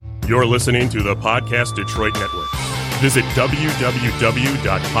You're listening to the Podcast Detroit Network. Visit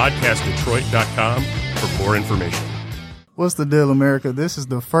www.podcastdetroit.com for more information. What's the deal, America? This is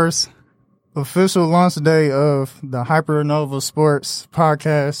the first official launch day of the Hypernova Sports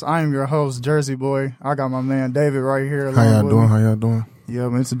podcast. I am your host, Jersey Boy. I got my man David right here. How y'all doing? Yeah,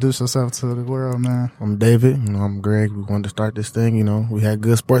 introduce yourself to the world, man. I'm David. I'm Greg. We wanted to start this thing. We had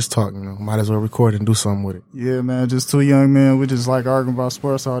good sports talk. Might as well record and do something with it. Yeah, man. Just two young men. We just like arguing about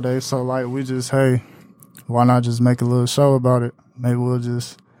sports all day. So, hey, why not just make a little show about it? Maybe we'll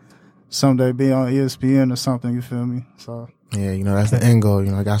just someday be on ESPN or something. You feel me? So yeah, that's the end goal.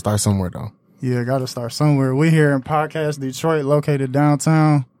 I gotta start somewhere though. Yeah, gotta start somewhere. We here in Podcast Detroit, located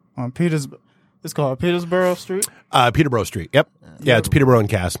downtown on It's called Peterborough Street. Peterborough Street. Yep. Yeah, it's Peterborough and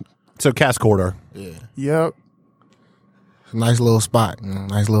Cass. So Cass corridor. Yeah. Yep. It's a nice little spot.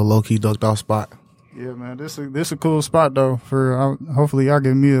 Nice little low key ducked off spot. Yeah, man. This a cool spot though. Hopefully y'all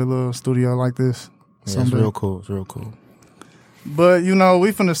give me a little studio like this. Yeah, it's real cool. It's real cool. But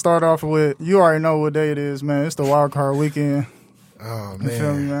we finna start off with, you already know what day it is, man. It's the WildCard Weekend. Oh man. You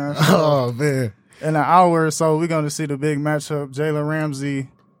feel me, man? Oh man. In an hour or so, we're gonna see the big matchup: Jalen Ramsey,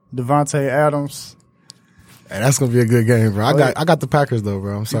 Devontae Adams. Hey, that's gonna be a good game, bro. I got the Packers though,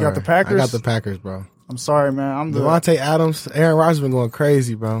 bro. I'm sorry. You got the Packers? I got the Packers, bro. I'm sorry, man. Devontae Adams, Aaron Rodgers been going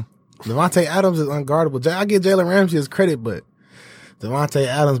crazy, bro. Devontae Adams is unguardable. I give Jalen Ramsey his credit, but Devontae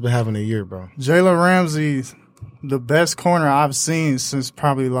Adams been having a year, bro. Jalen Ramsey's the best corner I've seen since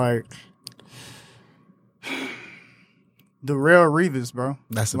probably Darrelle Revis, bro.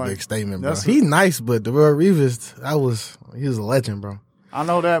 That's a big statement, bro. He's nice, but Darrelle Revis, he was a legend, bro. I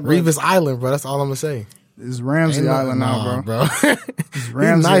know that, bro. Revis Island, bro. That's all I'm gonna say. It's Ramsey Island now, bro. It's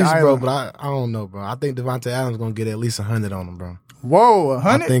Ramsey He's nice, Island. Bro, but I don't know, bro. I think Devontae Adams gonna get at least 100 on him, bro. Whoa,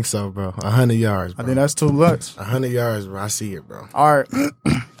 100? I think so, bro. 100 yards, bro. I think that's too much. 100 yards, bro. I see it, bro. All right.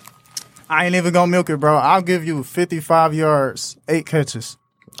 I ain't even gonna milk it, bro. I'll give you 55 yards, 8 catches.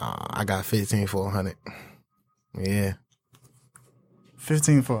 I got 15 for 100. Yeah.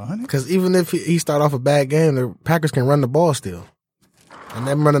 15 for 100? Because even if he start off a bad game, the Packers can run the ball still. And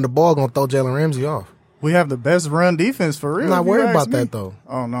them running the ball gonna throw Jalen Ramsey off. We have the best run defense for real. I'm not worried about that, though.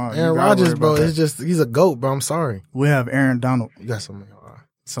 Oh, no. Aaron Rodgers, bro, he's a GOAT, bro. I'm sorry. We have Aaron Donald. You got something in your eye.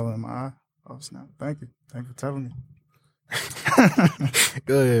 So in my eye. Oh, snap. Thank you. Thank you for telling me.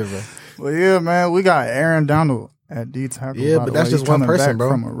 Go ahead, bro. Well, yeah, man. We got Aaron Donald at D tackle. Yeah, but that's just one person,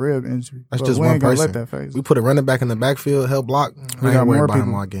 bro. From a rib injury. That's just one person. Let that phase. We put a running back in the backfield, help block. I ain't worried about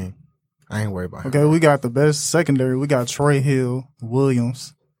him all game. I ain't worried about him. Okay, we got the best secondary. We got Troy Hill,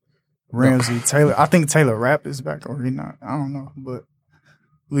 Williams, Ramsey, Taylor. I think Taylor Rapp is back, or he not. I don't know, but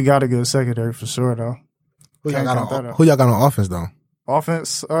we got a good secondary for sure, though. Who y'all got on offense, though?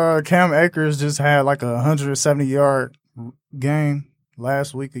 Offense, Cam Akers just had like a 170-yard game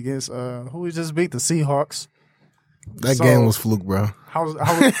last week against who we just beat, the Seahawks. That game was fluke, bro. How was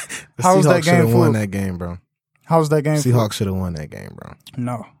that game fluke? Won that game, bro. How was that game? Seahawks should have won that game, bro.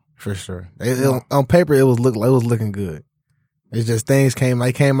 No, for sure. On paper, it was looking good. It's just things came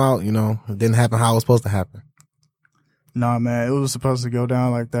out, it didn't happen how it was supposed to happen. Nah, man, it was supposed to go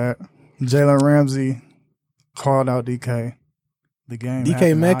down like that. Jalen Ramsey called out DK. The game.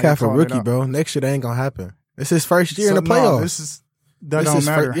 DK Metcalf a rookie, bro. Next year, that ain't gonna happen. It's his first year in the playoffs. That don't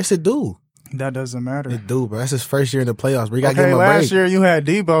matter. Yes, it do. That doesn't matter. It do, bro. That's his first year in the playoffs, bro. You gotta give him a break. Last year you had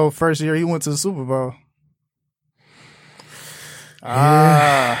Debo. First year he went to the Super Bowl.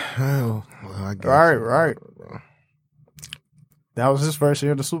 Yeah. Oh, well, I guess right. That was his first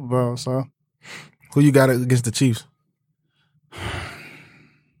year in the Super Bowl. So, who you got against the Chiefs?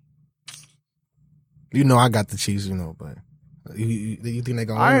 I got the Chiefs, but you think they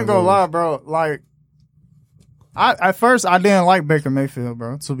gonna? I ain't gonna lie, bro. Like, at first I didn't like Baker Mayfield,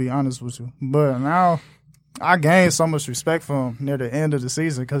 bro. To be honest with you, but now I gained so much respect for him near the end of the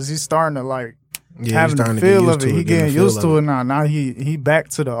season because he's starting to having the feel of it. He getting used to it now. Now he back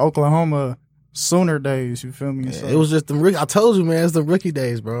to the Oklahoma Sooner days. You feel me? Yeah, so, it was just them. I told you, man. It's the rookie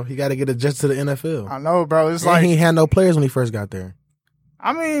days, bro. He got to get adjusted to the NFL. I know, bro. It's and he had no players when he first got there.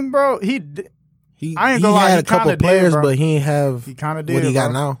 I mean, bro, I ain't gonna lie. He had a couple players, but he ain't have. He kind of did what he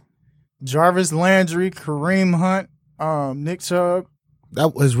got now. Jarvis Landry, Kareem Hunt, Nick Chubb.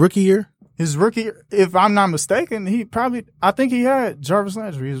 That was his rookie year. His rookie, if I'm not mistaken, I think he had Jarvis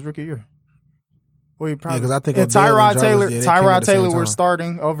Landry his rookie year. Well, because I think Tyrod Taylor were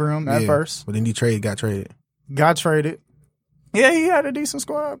starting over him at first, but then he got traded. Yeah, he had a decent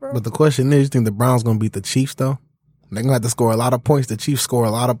squad, bro. But the question is, you think the Browns gonna beat the Chiefs though? They're gonna have to score a lot of points. The Chiefs score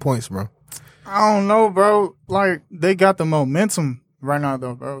a lot of points, bro. I don't know, bro. Like, they got the momentum right now,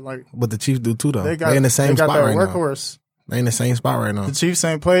 though, bro. Like, but the Chiefs do too, though. They're in the same spot right now. Workhorse. They in the same spot right now. The Chiefs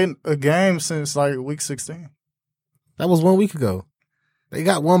ain't played a game since like week 16. That was 1 week ago. They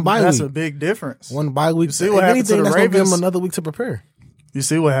got one bye week. That's a big difference. One bye week. You see what happened to the that's gonna give Ravens? them another week to prepare. You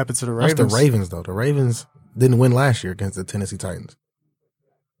see what happened to the Ravens? That's the Ravens, though. The Ravens didn't win last year against the Tennessee Titans.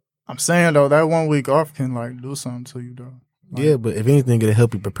 I'm saying, though, that 1 week off can, like, do something to you, though. Like, Yeah, but if anything, it'll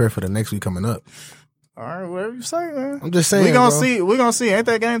help you prepare for the next week coming up. all right, whatever you say, man. I'm just saying, We're going to bro. see. We're going to see. Ain't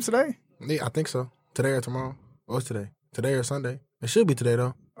that game today? Yeah, I think so. Today or tomorrow. What's today? Today or Sunday? It should be today,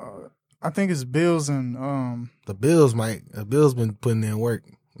 though. I think it's Bills and The Bills been putting in work.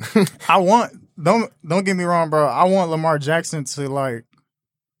 I want don't get me wrong, bro. I want Lamar Jackson to like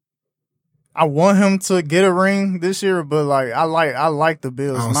I want him to get a ring this year, but like I like the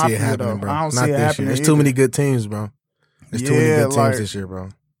Bills. I don't see it happening, bro. I don't Not see it this happening. year. There's too many good teams, bro. There's too many Yeah, good teams like- this year, bro.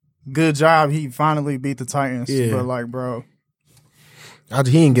 Good job. He finally beat the Titans. Yeah. But like, bro,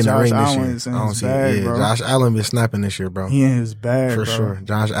 He ain't getting a Josh ring Allen this is year. in I don't his see bag, it. Yeah, bro. Josh Allen been snapping this year, bro. he in his bag, For bro. sure.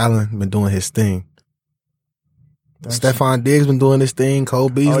 Josh Allen been doing his thing. That's- Stephon Diggs been doing his thing. Cole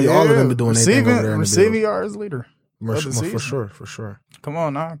Beasley, all of them been doing their thing over there in the Receiving Bills. yards leader. For of the season. for sure. Come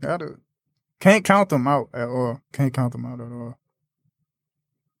on now, can't count them out at all. Can't count them out at all.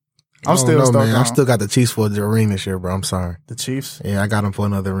 I'm still know, stuck man. I on still got the Chiefs for the ring this year, bro. I'm sorry. the Chiefs. Yeah, I got them for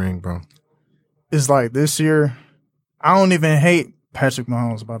another ring, bro. It's like this year. I don't even hate Patrick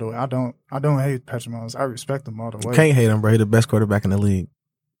Mahomes. By the way, I don't hate Patrick Mahomes. I respect him all the way. Can't hate him, bro. He the best quarterback in the league.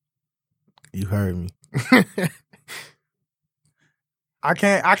 You heard me. I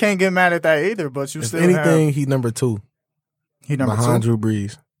can't get mad at that either. But you If still anything, have he number 2 he number behind 2. Drew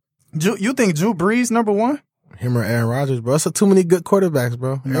Brees. You think Drew Brees number 1? Him or Aaron Rodgers, bro. It's too many good quarterbacks,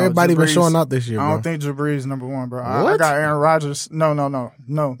 bro. No, Everybody Drew been Brees- showing out this year, I bro. don't think Drew Brees number 1, bro. I What? got Aaron Rodgers. No.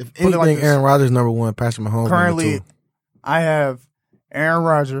 If Put it like anything, this. Aaron Rodgers number 1, Patrick Mahomes Currently, number 2. I have Aaron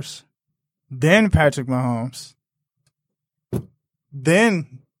Rodgers, then Patrick Mahomes,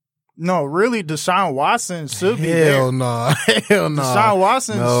 then Deshaun Watson should be there. Hell no. Hell no. Deshaun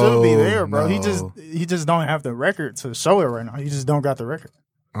Watson should be there, bro. No. He just don't have the record to show it right now. He just don't got the record.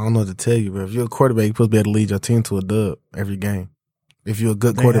 I don't know what to tell you, bro. If you're a quarterback, you're supposed to be able to lead your team to a dub every game. If you're a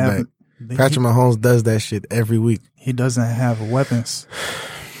good quarterback. Patrick Mahomes does that shit every week. He doesn't have weapons.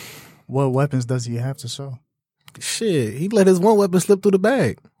 What weapons does he have to show? Shit, he let his one weapon slip through the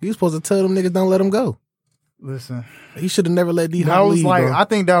bag. He was supposed to tell them niggas don't let him go. Listen, He should have never let D that Hop was lead, like bro. I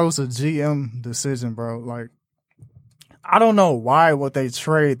think that was a GM decision, bro. Like I don't know why would they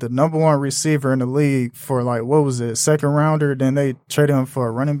trade the number 1 receiver in the league for like what was it, second rounder? Then they traded him for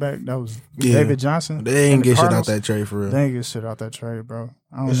a running back. That was David Johnson. They ain't And the get shit out Cardinals. that trade for real. They ain't get shit out that trade, bro.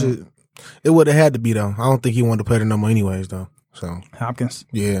 I don't know. It would have had to be though. I don't think he wanted to play there no more anyways though. So Hopkins.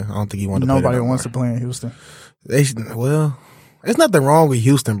 yeah, I don't think he wanted to play Nobody there no wants more. to play in Houston. Well, there's nothing wrong with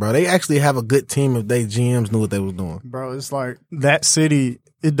Houston, bro. They actually have a good team if they GMs knew what they was doing. Bro, it's like that city,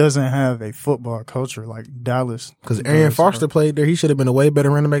 it doesn't have a football culture like Dallas. Because Arian does, Foster played there, he should have been a way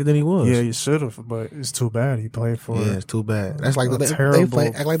better running back than he was. Yeah, you should have, but it's too bad he played for Yeah, it's too bad. That's like a they terrible play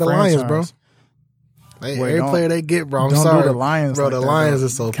act like the Lions, bro. franchise. Every don't- player they get, bro. I'm Don't sorry, do the Lions, bro. like The that, Lions bro.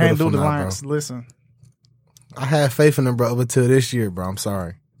 is so Can't pitiful do the now, Lions. bro. Listen, I had faith in them, bro, up until this year, bro. I'm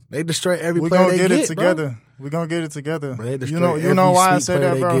sorry. They destroy every we're player gonna they get it bro. together. We're gonna get it together. Bro, they destroy You every know why I sweet said player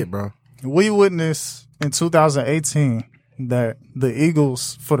that, they bro? get, bro. We witnessed in 2018 that the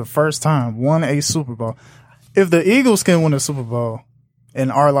Eagles, for the first time, won a Super Bowl. If the Eagles can win a Super Bowl in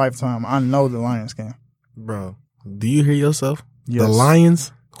our lifetime, I know the Lions can. Bro, do you hear yourself? Yes. The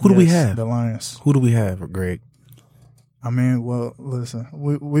Lions? Who do we Yes, have? The Lions. Who do we have, Greg? I mean, well, listen,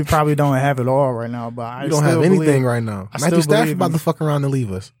 we probably don't have it all right now, but I We don't still have anything believe, right now. I Matthew still Stafford believe about in- to fuck around and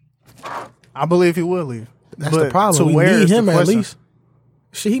leave us. I believe he will leave. That's But the problem. to We where need is the him at question? least.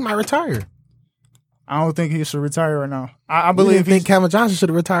 Shit, he might retire. I don't think he should retire right now. I I believe didn't think Calvin Johnson should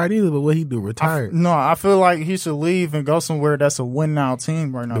have retired either, but what he do? Retired. No, I feel like he should leave and go somewhere that's a win now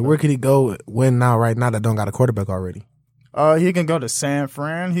team right now. But where could he go win now, right now, that don't got a quarterback already? He can go to San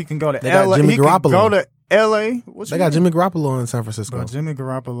Fran. He can go to They got LA. Jimmy He can Garoppolo. go to LA. What They you got mean? Jimmy Garoppolo in San Francisco. Bro, Jimmy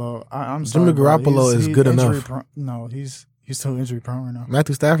Garoppolo. I'm Jimmy sorry, bro. Garoppolo is He's good injury enough. prone. No, he's too injury prone right now.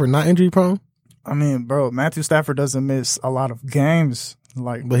 Matthew Stafford, not injury prone, I mean, bro, Matthew Stafford doesn't miss a lot of games.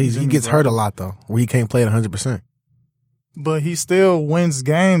 Like, but he Jimmy gets hurt a Garoppolo. lot, though, where he can't play at 100%. But he still wins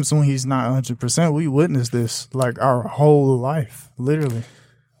games when he's not 100%. We witnessed this like our whole life, literally.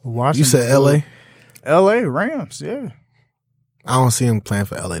 Watching You said this dude. LA? LA Rams, yeah. I don't see him playing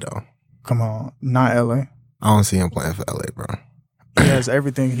for LA, though. Come on, not LA. I don't see him playing for LA, bro. He has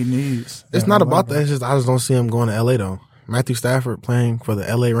everything he needs. It's in not LA, about bro. that. It's just I just don't see him going to LA, though. Matthew Stafford playing for the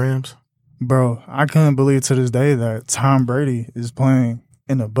LA Rams. Bro, I couldn't believe to this day that Tom Brady is playing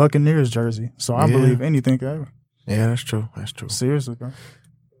in a Buccaneers jersey. So I Yeah. believe anything can happen. Yeah, that's true. That's true. Seriously, bro.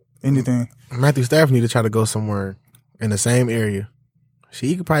 Anything. Matthew Stafford need to try to go somewhere in the same area.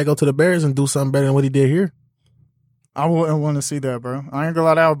 He could probably go to the Bears and do something better than what he did here. I wouldn't want to see that, bro. I ain't gonna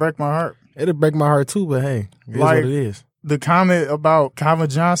lie, that would break my heart. It'll break my heart too, but hey, it is what it is. The comment about Calvin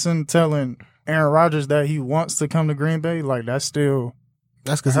Johnson telling Aaron Rodgers that he wants to come to Green Bay, like that's because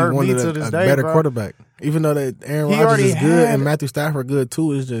he hurt me wanted to a this day, better bro. quarterback. Even though that Aaron He Rodgers already is good had- and Matthew Stafford good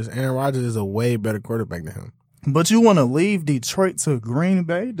too, it's just Aaron Rodgers is a way better quarterback than him. But you want to leave Detroit to Green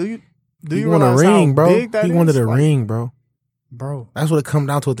Bay? Do you He wanted a realize ring, how bro. big that He is? wanted a Like, ring, bro. bro. That's what it come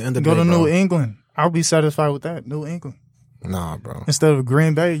down to at the end of the Go day, to bro. New England. I'll be satisfied with that. New England Nah, bro. instead of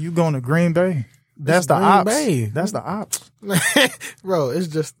Green Bay. You going to Green Bay? That's the Green ops. Bay. That's the ops. Bro, it's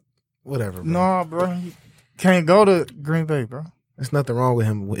just whatever, bro. No, bro. You can't go to Green Bay, bro. There's nothing wrong with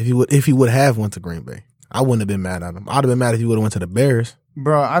him. If he would have went to Green Bay, I wouldn't have been mad at him. I'd have been mad if he would have went to the Bears.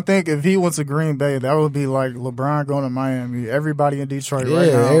 Bro, I think if he went to Green Bay, that would be like LeBron going to Miami. Everybody in Detroit Yeah,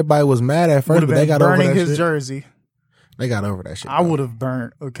 right now everybody was mad at would first, have but they been got over burning that his shit. jersey. They got over that shit. I bro. would have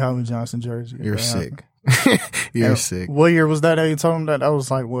burnt a Calvin Johnson jersey. if You're that sick. happened. You're And sick. What year was that? You told him that? That was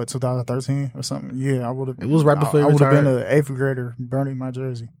like, what, 2013 or something? Yeah, I would have. It was right before he I would have been retired. an 8th grader burning my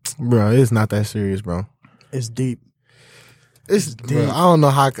jersey. Bro, it's not that serious, bro. It's deep. It's deep. bro, I don't know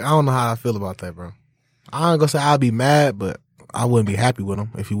how I feel about that, bro. I ain't gonna say I'd be mad, but I wouldn't be happy with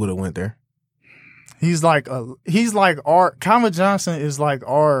him if he would have went there. He's like our Calvin Johnson is like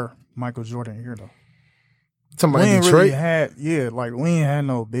our Michael Jordan here though. Talking We about ain't Detroit. really had we ain't had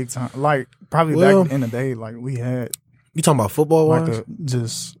no big time like probably Well, back in the day like we had You talking about football like wise?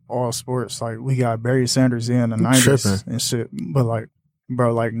 just all sports like we got Barry Sanders in the You 90s tripping. and shit but like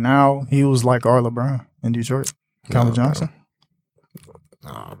bro like now he was like our LeBron in Detroit. Calvin Johnson.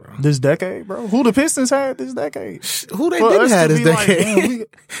 Nah, bro. This decade, bro. Who the Pistons had this decade? Who they For didn't us have to this be like, decade? damn,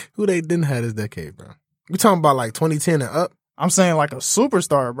 Who they didn't have this decade, bro? We talking about like 2010 and up? I'm saying like a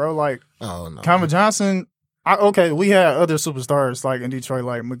superstar, bro. Like Oh no. Calvin Johnson. Okay, we had other superstars like in Detroit,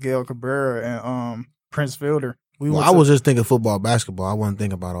 like Miguel Cabrera and Prince Fielder. I was just thinking football, basketball. I wasn't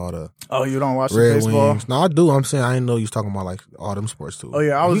thinking about all the Oh, you don't watch the Red baseball? Wings. No, I do. I'm saying I didn't know you was talking about like all them sports too. Oh,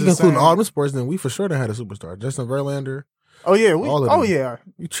 yeah, I was If you just include saying- all them sports, then we for sure done had a superstar. Justin Verlander. Oh yeah, All of them. yeah.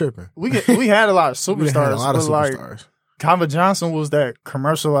 You tripping? We had a lot of We superstars. had a lot of but, like superstars. Calvin Johnson was that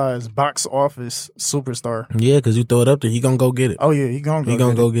commercialized box office superstar. Yeah, because you throw it up there, he gonna go get it. Oh yeah, he gonna go. He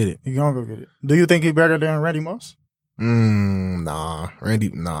gonna get go it. get it. He gonna go get it. Do you think he better than Randy Moss? Nah, Randy.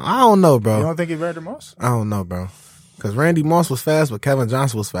 Nah, I don't know, You bro. don't think he better than Moss? I don't know, bro. Because Randy Moss was fast, but Kevin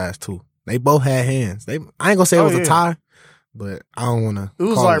Johnson was fast too. They both had hands. I ain't gonna say it was a tie, but I don't want to. It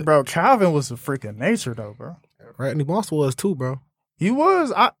was like, bro, Calvin was a freak of nature, though, bro. Randy Moss was too, bro. He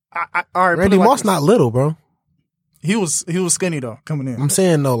was. All right. Randy Moss not little, bro. He was skinny though coming in. I'm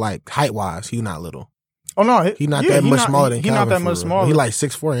saying though, like height wise, he not little. Oh no, He not that much smaller than He Calvin. not that for much real. smaller. He like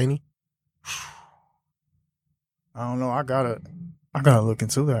 6'4", ain't he? I don't know. I gotta look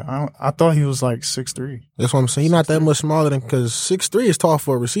into that. I thought he was like 6'3". That's what I'm saying. He not that much smaller than because 6'3" is tall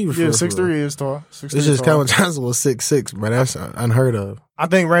for a receiver. Yeah, for 6'3" real. is tall. 6'3" It's is just tall. Calvin Johnson was 6'6", but that's unheard of. I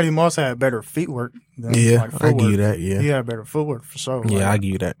think Randy Moss had better feet work. Than, Yeah, like, I footwork. give you that. Yeah, He had better footwork for sure. yeah, I Like,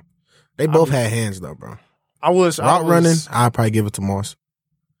 give you that. They both had hands though, bro. I wish Route running, I'd probably give it to Moss.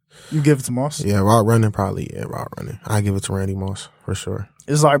 You give it to Moss. Yeah, route running, probably. Yeah, route running. I give it to Randy Moss for sure.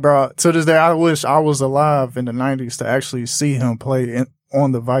 It's like, bro, to this day, I wish I was alive in the 90s to actually see him play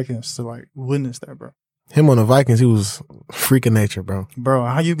on the Vikings to like witness that, bro. Him on the Vikings, he was freaking nature, bro. Bro,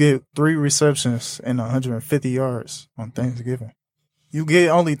 how you get 3 receptions and 150 yards on Thanksgiving? You get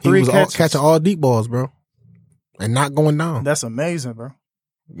only He 3 was catches. catching all deep balls, bro, and not going down. That's amazing, bro.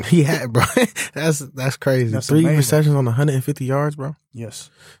 He had, bro. That's crazy. That's 3 amazing. receptions on 150 yards, bro. Yes.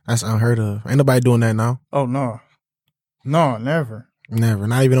 That's unheard of. Ain't nobody doing that now. Oh, no. No, never. Never.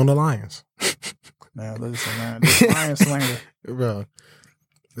 Not even on the Lions, Man, listen, man. This Lion slander. bro.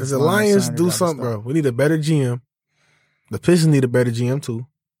 This The Lion Lions slander do gotta something, stop. bro. We need a better GM. The Pistons need a better GM too.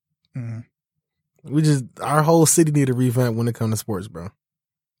 Mhm. Our whole city need a revamp when it comes to sports, bro.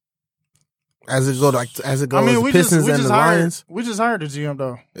 As it goes, I mean, the we Pistons and the Lions. We just hired a GM,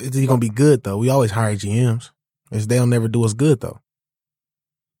 though. It's gonna be good though. We always hire GMs. They'll never do us good though.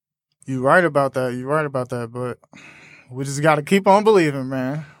 You're right about that. You're right about that. But we just got to keep on believing,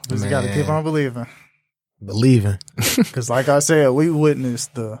 man. We just got to Man. keep on believing. Believing. Because, like I said, we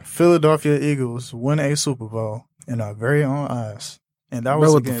witnessed the Philadelphia Eagles win a Super Bowl in our very own eyes, and that was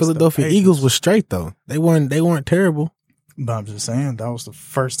Bro, with the against Philadelphia Patriots. Eagles was straight though. They weren't terrible. But I'm just saying that was the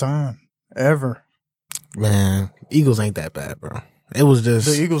first time ever. Man, Eagles ain't that bad, bro. It was just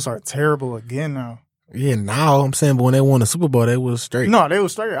The Eagles are terrible again now. Yeah, now I'm saying, but when they won the Super Bowl, they was straight. No, they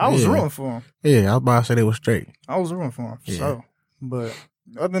was straight. I was rooting for them. Yeah, I was about to say they was straight. I was rooting for them. Yeah. So, but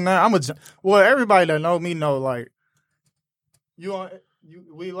other than that, everybody that know me know, like,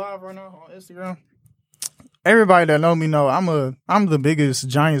 we live right now on Instagram. Everybody that know me know I'm the biggest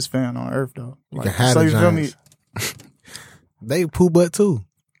Giants fan on earth, though. You Like, can have so the you feel Giants. me? They poo butt too.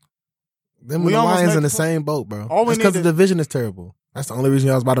 Them We and the almost Lions made in the the same boat, bro. All we It's because the needed- division is terrible. That's the only reason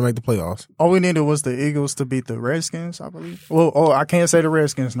I was about to make the playoffs. All we needed was the Eagles to beat the Redskins, I believe. Well, I can't say the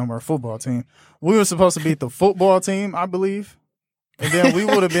Redskins no more. Football team. We were supposed to beat the football team, I believe, and then we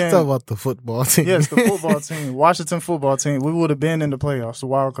would have been. Talk about the football team. Yes, the football team, Washington football team. We would have been in the playoffs, the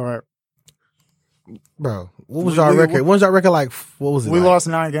wild card. Bro, what was y'all record? What was y'all record like? What was it? We like? lost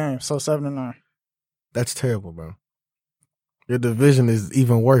 9 games, so 7-9. That's terrible, bro. Your division is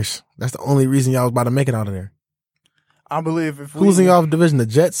even worse. That's the only reason y'all was about to make it out of there. I believe if Who's in y'all division? The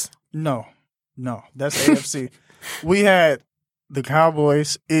Jets? No, that's AFC. We had the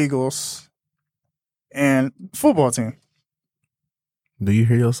Cowboys, Eagles, and football team. Do you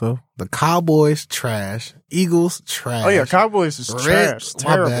hear yourself? The Cowboys trash. Eagles trash. Oh yeah, Cowboys is trash. My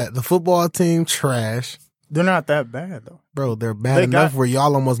Terrible. bad. The football team trash. They're not that bad though. Bro, they're bad They enough got- where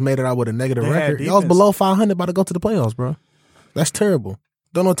y'all almost made it out with a negative They had record. Y'all was defense. below 500 about to go to the playoffs, bro. That's terrible.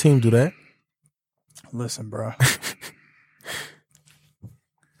 Don't no team do that. Listen, bro.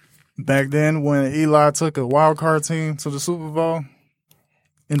 Back then, when Eli took a wild card team to the Super Bowl,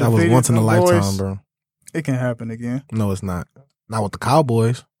 and That was defeated once in a them lifetime, boys, bro. It can happen again. No, it's not. Not with the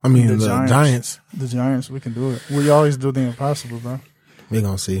Cowboys. I mean, the Giants. The Giants, we can do it. We always do the impossible, bro. We're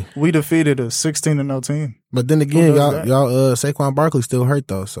going to see. We defeated a 16-0 team. But then again, does that? y'all, Saquon Barkley still hurt,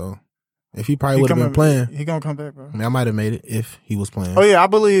 though. So if he probably would have been playing, He gonna come back, bro. I mean, I might have made it if he was playing. Oh yeah, I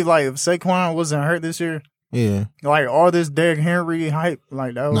believe like if Saquon wasn't hurt this year, Yeah. like all this Derrick Henry hype,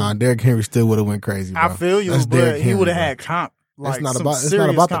 like that. Nah, Derrick Henry still would have went crazy, bro. I feel you, That's but Derrick he would have Henry, had comp. Like It's not some about- it's not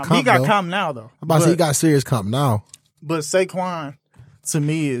serious about the comp. He comp, got though. comp now though. I'm about to say he got serious comp now. But Saquon, to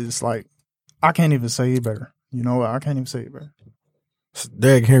me, is like I can't even say he better. You know what? I can't even say he better.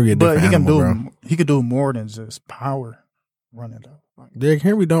 Derrick Henry a But different he can animal, do bro. he could do more than just power running though. Like, Derrick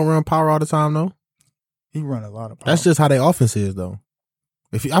Henry don't run power all the time, though. he run a lot of power. That's just how their offense is, though.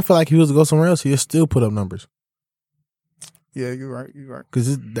 I feel like if he was to go somewhere else, he'd still put up numbers. Yeah, you're right. You're right.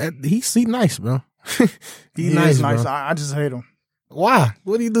 Because he's nice, bro. He he's nice, is nice. bro. I just hate him. Why?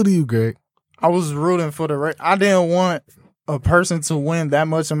 What do he do to you, Greg? I was rooting for I didn't want a person to win that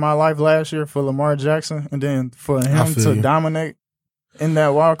much in my life last year for Lamar Jackson, and then for him feel to you. dominate in that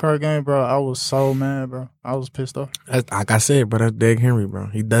wild card game, bro. I was so mad, bro. I was pissed off. Like I said, bro, that's Derrick Henry, bro.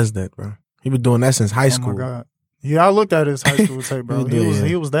 He does that, bro. He been doing that since high Oh school. my god. Yeah, I looked at his high school tape, bro.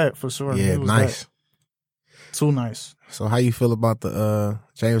 He was that for sure. Yeah, He was nice. that. Too nice. So how you feel about the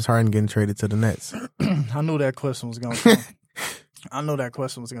James Harden getting traded to the Nets? I knew that question was gonna come. I knew that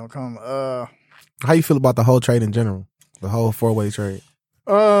question was gonna come. How you feel about the whole trade in general? The whole 4-way trade?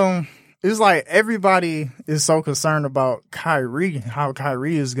 It's like everybody is so concerned about Kyrie, how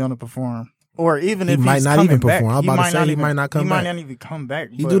Kyrie is gonna perform. Or even He if might he's not coming even back, perform. I'm about to say he might not come He back. might not even come back.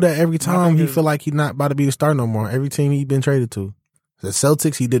 He but do that every time thing he is- feel like he's not about to be the star no more. Every team he been traded to. The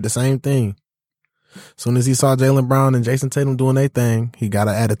Celtics, he did the same thing. Soon as he saw Jaylen Brown and Jason Tatum doing their thing, he got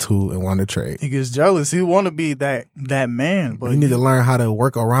an attitude and wanted to trade. He gets jealous. He want to be that man, but He need to learn how to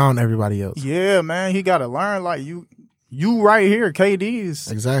work around everybody else. yeah, man, he got to learn. Like you right here,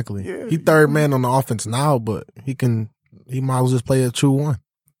 KD's. Exactly. Yeah. He third man on the offense now, but he might as well just play a true one.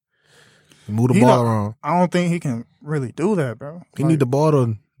 Move the He ball don't- around. I don't think he can really do that, bro. He need the ball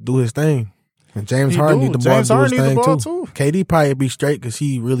to do his thing. And James He Harden do. need the ball James to do his Harden need thing the ball too. too. KD probably be straight because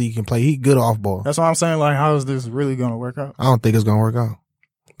he really can play. He good off ball. That's what I'm saying. Like, how is this really gonna work out? I don't think it's gonna work out.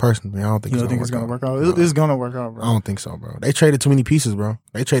 Personally, I don't think You it's don't think it's gonna gonna work work out? No. It's gonna work out, bro. I don't think so, bro. They traded too many pieces, bro.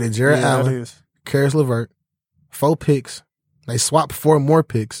 They traded Jared Yeah, Allen, it is. Karis LeVert, 4 picks. They swapped 4 more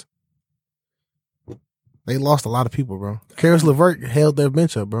picks. They lost a lot of people, bro. Karis LeVert held their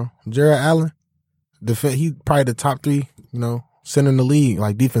bench up, bro. Jared Allen, he probably the top 3, center in the league,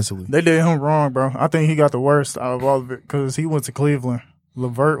 like defensively. They did him wrong, bro. I think he got the worst out of all of it because he went to Cleveland.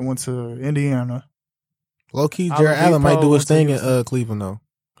 LeVert went to Indiana. Low key, I Jared believe Allen might Paul do his went to thing in Houston. Cleveland though.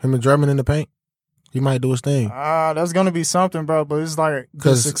 Him and Drummond in the paint, he might do his thing. That's gonna be something, bro. But it's like the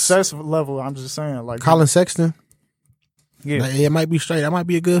 'Cause success level. I'm just saying, like Colin Sexton, yeah, it might be straight. That might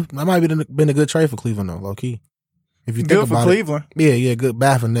be been a good trade for Cleveland though, low key. If you think good for about Cleveland. it, yeah, good.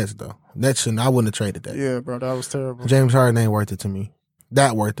 Bad for Nets though. Nets I wouldn't have traded that. Yeah, bro, that was terrible. James Harden ain't worth it to me.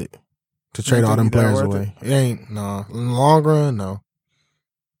 That worth it to trade You all them think he that players worth away. It ain't no in the long run, no.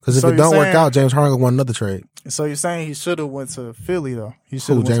 Because if So it you're don't work saying- out, James Harden will want another trade. So you're saying he should have went to Philly though? He Who,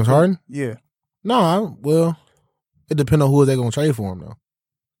 should. James Harden? Yeah, Well, it depends on who they gonna trade for him though.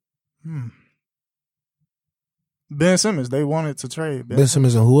 Ben Simmons, they wanted to trade Ben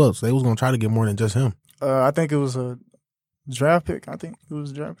Simmons and who else? They was gonna try to get more than just him. I think it was a draft pick.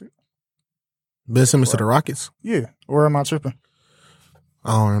 Ben Simmons to the Rockets? Yeah. Or am I tripping?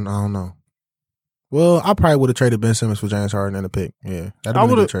 I don't know. Well, I probably would have traded Ben Simmons for James Harden in a pick. Yeah, that'd have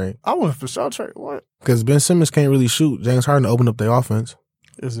been a good trade. I would have for sure traded what? Because Ben Simmons can't really shoot. James Harden opened up their offense.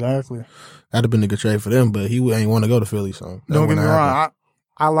 Exactly. That'd have been a good trade for them, but he ain't want to go to Philly, so don't get me wrong.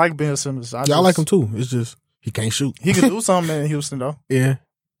 I like Ben Simmons. I like him too. It's just he can't shoot. He can do something in Houston though. Yeah,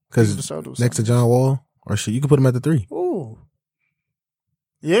 because next to John Wall or shit, you can put him at the 3. Ooh.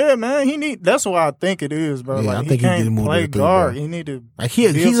 Yeah, man. That's what I think it is, bro. Yeah, like I think he can't he can move play to the 3, guard. bro. He need to. Like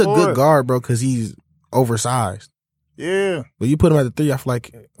he's a good guard, bro, because he's oversized. Yeah. But you put him at the 3, I feel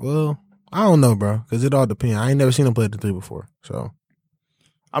like, well, I don't know, bro, because it all depends. I ain't never seen him play at the 3 before, so.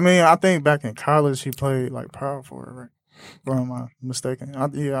 I mean, I think back in college he played like power forward, right? Or am I mistaken? I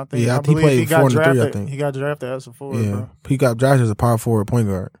think he played 4 and 3. I think he got drafted as a forward. Yeah, bro. he got drafted as a power forward point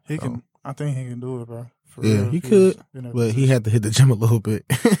guard. He can. I think he can do it, bro. For Yeah, real, he could, but he had to hit the gym a little bit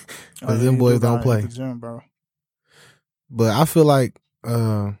because them boys don't play. The gym, bro. But I feel like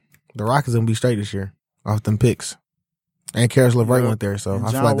the Rockets gonna be straight this year off them picks, and Karis LeVert went there, so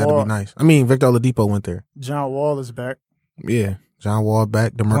I feel like that'd be nice. I mean, Victor Oladipo went there. John Wall is back. Yeah, John Wall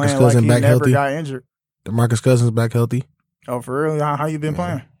back. DeMarcus Cousins like back never healthy. Got injured. DeMarcus Cousins back healthy. Oh, for real? How you been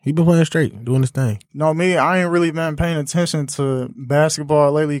playing? He been playing straight, doing his thing. No, me, I ain't really been paying attention to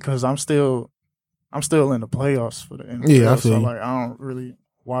basketball lately because I'm still in the playoffs for the NFL. Yeah, I feel so you. like I don't really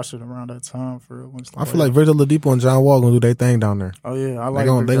watch it around that time for when it's I feel like Victor Oladipo and John Wall gonna do their thing down there. Oh yeah, I like.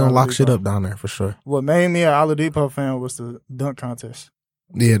 They gonna lock shit up down there for sure. What made me an Oladipo fan was the dunk contest.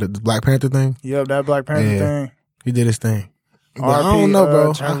 Yeah, the Black Panther thing. Yep, that Black Panther thing. He did his thing. RP, I don't know,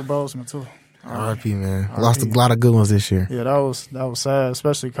 bro. Charlie Bozeman too. RP, man. Lost a lot of good ones this year. Yeah, that was sad,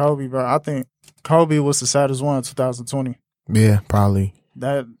 especially Kobe, bro. I think Kobe was the saddest one in 2020. Yeah, probably.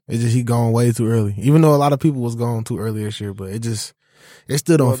 It's just he gone way too early. Even though a lot of people was going too early this year, but it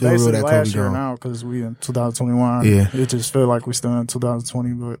still don't feel real that Kobe gone. Now because we in 2021. Yeah, it just feel like we still in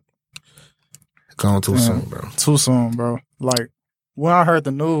 2020, but gone too soon, bro. Too soon, bro. Like when I heard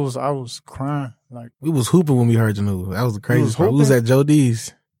the news, I was crying. Like we was hooping when we heard the news. That was the craziest part. We was at Joe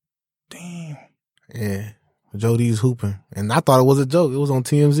D's. Damn. Yeah, Joe D's hooping, and I thought it was a joke. It was on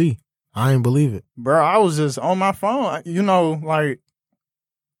TMZ. I didn't believe it, bro. I was just on my phone. You know, like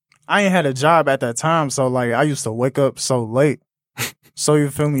I ain't had a job at that time, so like I used to wake up so late. So you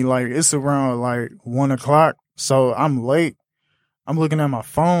feel me? Like it's around like 1:00, so I'm late. I'm looking at my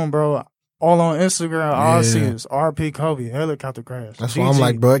phone, bro. All on Instagram, all I see is RP Kobe helicopter crash. That's why I'm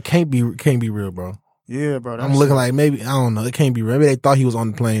like, bro, it can't be real, bro. Yeah, bro. I'm looking like maybe I don't know. It can't be real. Maybe they thought he was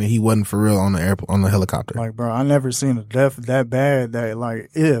on the plane and he wasn't for real on the airport on the helicopter. Like, bro, I never seen a death that bad that like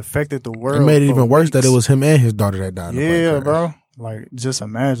it affected the world. It made it even worse that it was him and his daughter that died. Yeah, bro. Like, just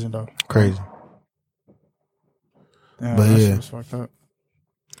imagine though. Crazy. Damn, but that yeah, shit was fucked up.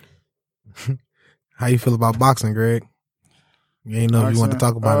 How you feel about boxing, Greg? You ain't know if you want to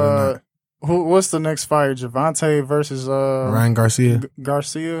talk about it or not. What's the next fight? Javante versus Ryan Garcia.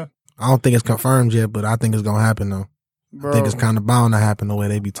 Garcia. I don't think it's confirmed yet, but I think it's gonna happen though. Bro, I think it's kind of bound to happen the way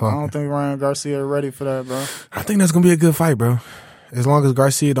they be talking. I don't think Ryan Garcia ready for that, bro. I think that's gonna be a good fight, bro. As long as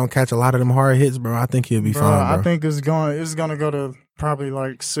Garcia don't catch a lot of them hard hits, bro, I think he'll be fine, bro. I think it's gonna go to probably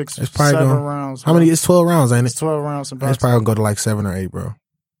like 7 rounds. Bro. How many? It's 12 rounds, ain't it? It's 12 rounds. It's probably gonna go to like 7 or 8, bro.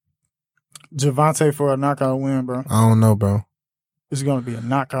 Javante for a knockout win, bro. I don't know, bro. It's gonna be a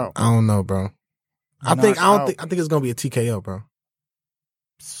knockout. I don't know, bro. I think it's gonna be a TKO, bro.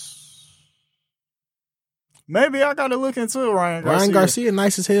 Maybe I gotta look into Ryan Garcia. Ryan Garcia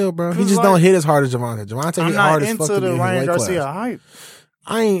nice as hell, bro. He just don't hit as hard as Javante. Javante hit hard as fuck. I'm not into the Ryan Garcia hype.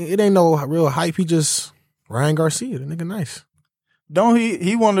 It ain't no real hype. He just Ryan Garcia, the nigga nice. Don't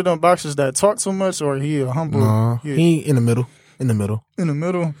he one of them boxers that talk too much, or he a humble? No, he in the middle. In the middle.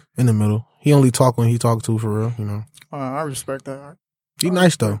 He only talk when he talk to, for real, you know. I respect that. He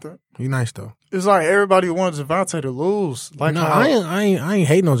nice though. It's like everybody wants Javante to lose. Like no, I ain't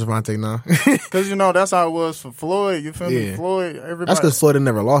hating on Javante now. Because you know that's how it was for Floyd. You feel me? Floyd. Everybody. That's because Floyd had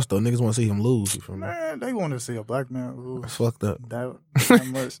never lost though. Niggas want to see him lose. You feel me? Man, they want to see a black man lose. That's fucked up. That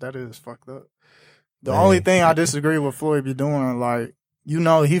much. That is fucked up. The only thing I disagree with Floyd be doing, like, you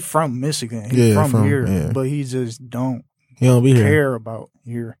know, he from Michigan. He from here, but he just don't. He don't be care about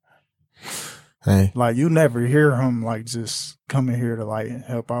here. Hey, like you never hear him like just coming here to like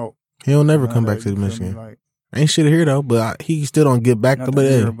help out. He'll never come back to the Michigan. Like, ain't shit here though, but he still don't give back to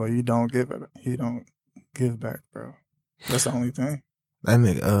here, but he don't give back, bro. That's the only thing. That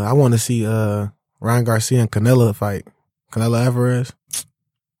nigga, I want to see Ryan Garcia and Canelo fight. Canelo Alvarez.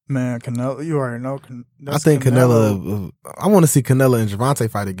 Man, Canelo, you already know. I think Canelo. I want to see Canelo and Gervonta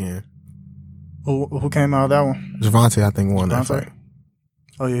fight again. Who came out of that one? Gervonta, I think, won that fight.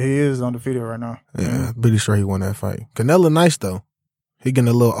 Oh yeah, he is undefeated right now. Yeah, pretty sure he won that fight. Canelo nice though. He getting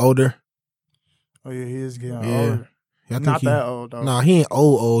a little older. Oh yeah, he is getting older. Yeah, I think Not that old though. Nah, he ain't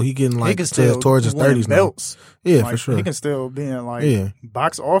old. He getting like towards his 30s now. Yeah, for sure. He can still be in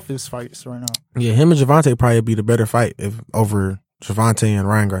box office fights right now. Yeah, him and Gervonta probably be the better fight over Gervonta and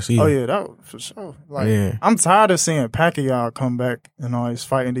Ryan Garcia. Oh yeah, that for sure. Like I'm tired of seeing Pacquiao come back and always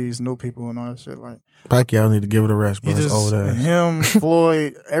fighting these new people and all that shit. Like Pacquiao need to give it a rest, bro. It's old ass. Him,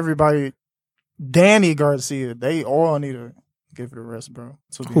 Floyd, everybody, Danny Garcia, they all need to give it a rest, bro.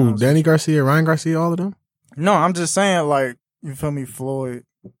 Who? Danny Garcia, Ryan Garcia, all of them? No, I'm just saying, like, you feel me, Floyd,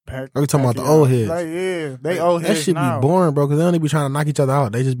 Are we talking about the old heads? Like, yeah, they old heads. That shit now. be boring, bro, because they don't even be trying to knock each other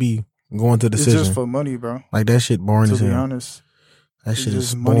out. They just be going to decision. It's just for money, bro. Like, that shit boring as hell. To be honest. That shit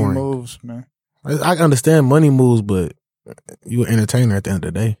is money boring. Moves, man. I understand money moves, but you an entertainer at the end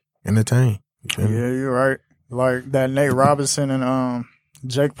of the day. Entertain. Yeah, you're right. Like that Nate Robinson and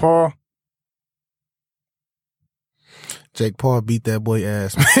Jake Paul. Jake Paul beat that boy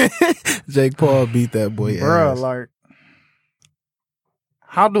ass, man. Jake Paul beat that boy ass. Bruh, like,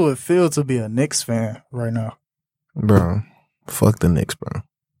 how do it feel to be a Knicks fan right now? Bro, fuck the Knicks, bro.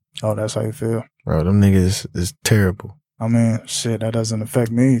 Oh, that's how you feel? Bro, them niggas is terrible. I mean, shit, that doesn't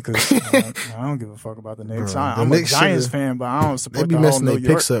affect me because I don't give a fuck about the Knicks. Bro, I'm a Giants fan, but I don't support the whole New York. They be messing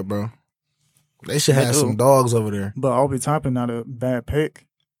their picks up, bro. They should have some dogs over there. But Obi Toppin not a bad pick.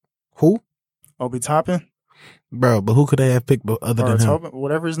 Who? Obi Toppin? Bro, but who could they have picked other than him? Toppin,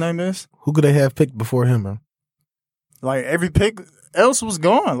 whatever his name is. Who could they have picked before him, bro? Like, every pick else was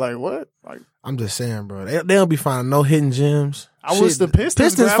gone. Like, what? Like, I'm just saying, bro. They don't be finding no hidden gems. I wish the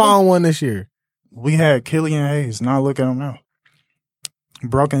Pistons found one this year. We had Killian Hayes. Now look at him now.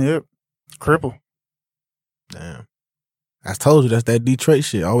 Broken hip. Cripple. Damn. I told you, that's that Detroit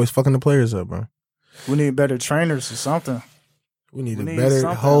shit. Always fucking the players up, bro. We need better trainers or something. We need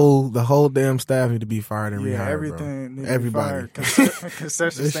the whole damn staff need to be fired and rehired, everything bro. Everybody.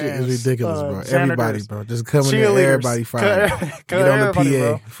 Concession this shit is ridiculous, bro. Janitors, everybody, bro. Just come in there, everybody fired. Get on the PA.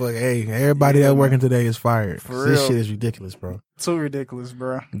 Bro. Fuck, hey, everybody that working today is fired. For this real. shit is ridiculous, bro. Too ridiculous,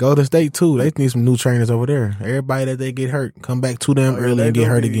 bro. Go to state too. They need some new trainers over there. Everybody that they get hurt, come back too damn early and get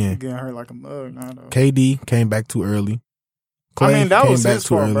hurt again. Getting hurt like a mug now, though. KD came back too early. Clay I mean, that was his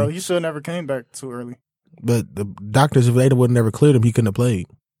fault, early. bro. He should have never came back too early. But the doctors, if they would have never cleared him, he couldn't have played.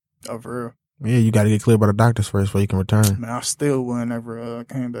 Oh, for real? Yeah, you got to get cleared by the doctors first before you can return. Man, I still wouldn't ever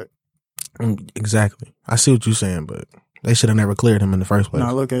came back. Exactly. I see what you're saying, but they should have never cleared him in the first place.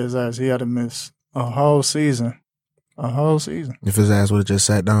 Now look at his ass. He had to miss a whole season. A whole season. If his ass would have just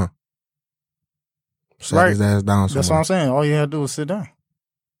sat down. Sat his ass down somewhere. That's what I'm saying. All you had to do was sit down.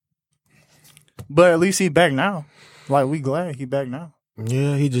 But at least he back now. Like, we glad he back now.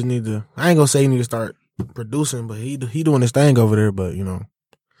 Yeah, he just need to. I ain't gonna say he need to start producing, but he doing his thing over there. But you know,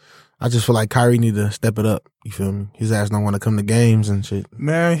 I just feel like Kyrie need to step it up. You feel me? His ass don't want to come to games and shit.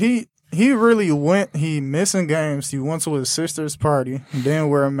 Man, he really went. He missing games. He went to his sister's party and didn't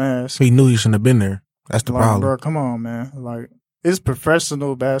wear a mask. He knew he shouldn't have been there. That's the problem, bro. Come on, man. Like, it's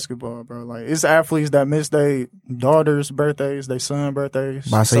professional basketball, bro. Like, it's athletes that miss their daughters' birthdays, their son birthdays.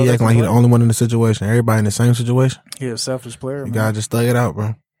 But I say he acting like he the only one in the situation. Everybody in the same situation. He a selfish player. You gotta just thug it out,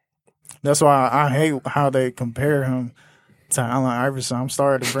 bro. That's why I hate how they compare him to Allen Iverson. I'm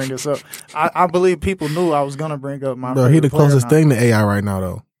sorry to bring this up. I believe people knew I was gonna bring up my. Bro, he the closest thing to AI right now,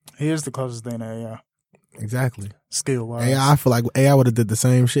 though. He is the closest thing to AI. Exactly. Skill wise. AI, I feel like AI would have did the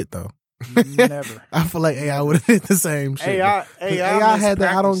same shit though. Never. I feel like AI would have did the same shit. AI had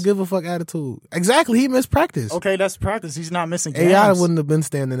that I don't give a fuck attitude. Exactly, he missed practice. Okay, that's practice. He's not missing games. AI wouldn't have been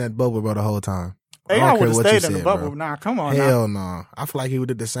standing in that bubble, bro, the whole time. AI would have stayed in the bubble. Bro. Nah, come on. Hell no. Nah. I feel like he would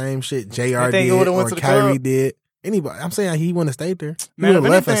have did the same shit JR did or Kyrie did. Anybody. I'm saying he wouldn't have stayed there. He would have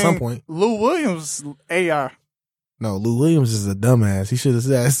left at some point. Lou Williams, AI. No, Lou Williams is a dumbass. He should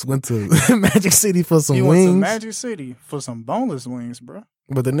have went to Magic City for some wings. He went to Magic City for some boneless wings, bro.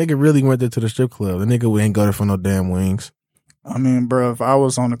 But the nigga really went there to the strip club. The nigga ain't go there for no damn wings. I mean, bro, if I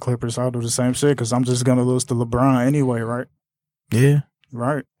was on the Clippers, I'd do the same shit because I'm just going to lose to LeBron anyway, right? Yeah.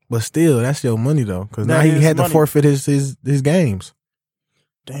 Right. But still, that's your money, though. Because now he had to forfeit his games.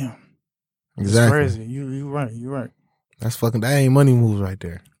 Damn. Exactly. That's crazy. You right. You right. That ain't money moves right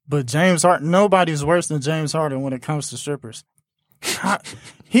there. But James Harden, nobody's worse than James Harden when it comes to strippers.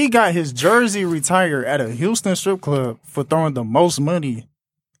 He got his jersey retired at a Houston strip club for throwing the most money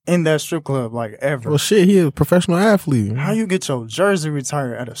in that strip club, like, ever. Well, shit, he a professional athlete. How you get your jersey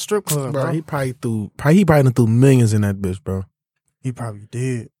retired at a strip club, bro? He probably threw millions in that bitch, bro. He probably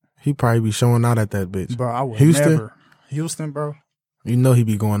did. He probably be showing out at that bitch. Bro, I would Houston? never. Houston, bro. You know he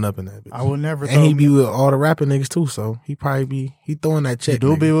be going up in that bitch. I would never. And he be with all the rapping niggas too, so he throwing that check. He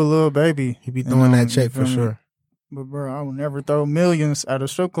do nigga. be with Lil Baby. He be throwing that check for feel me? sure. But bro, I would never throw millions at a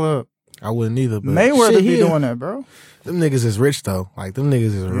strip club. I wouldn't either. But Mayweather shit, be doing that, bro. Them niggas is rich though. Like them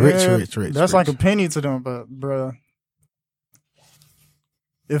niggas is rich. That's like a penny to them, but bro,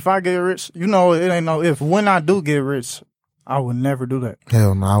 if I get rich, you know it ain't no if. When I do get rich, I would never do that.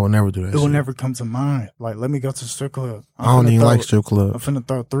 Hell no, I would never do that. It will shit. never come to mind. Like, let me go to the strip club. I don't even like strip I'm clubs. finna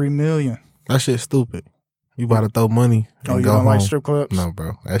throw $3 million. That shit's stupid. You about to throw money and You go don't home. like strip clubs? No,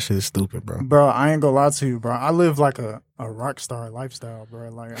 bro. That shit is stupid, bro. Bro, I ain't gonna lie to you, bro. I live like a rock star lifestyle, bro.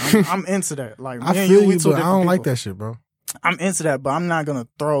 Like, I'm into that. Like, I me and feel we you, two but I different don't like people. that shit, bro. I'm into that, but I'm not gonna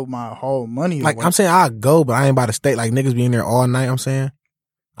throw my whole money Like, away. I'm saying I'll go, but I ain't about to stay. Like, niggas be in there all night, I'm saying.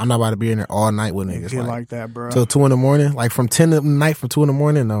 I'm not about to be in there all night with niggas. Get like that, bro. Till 2 a.m. Like, from 10 at night, from 2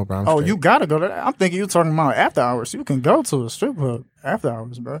 a.m. No, bro. I'm Oh, straight. you gotta go to that. I'm thinking you talking about after hours. You can go to a strip club after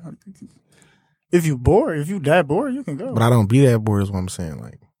hours, bro. If you that bored, you can go. But I don't be that bored, is what I'm saying.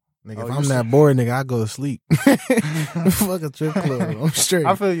 Like, nigga, if I'm that bored, nigga, I go to sleep. Fuck a strip club. I'm straight.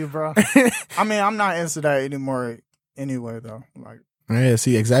 I feel you, bro. I mean, I'm not into that anymore anyway, though. Like, yeah,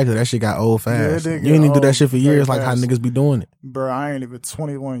 see, exactly. That shit got old fast. Yeah, it did You ain't get even do that old shit for very years, like how fast. niggas be doing it. bro, I ain't even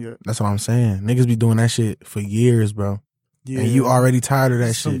 21 yet. That's what I'm saying. Niggas be doing that shit for years, bro. Yeah. And you already tired of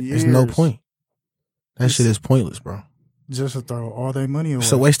that Some shit. There's no years. point. That shit is pointless, bro. Just to throw all their money away.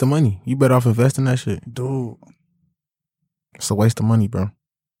 It's a waste of money. You better off investing that shit. Dude, It's a waste of money, bro.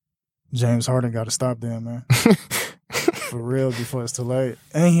 James Harden got to stop them, man. For real, before it's too late.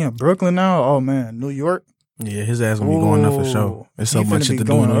 Ain't he in Brooklyn now? Oh, man. New York? Yeah, his ass gonna be going up for sure. Ooh, There's so he much finna shit be to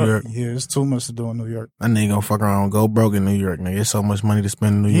do in going New up. York. Yeah, it's too much to do in New York. That nigga gonna fuck around, go broke in New York, nigga. There's so much money to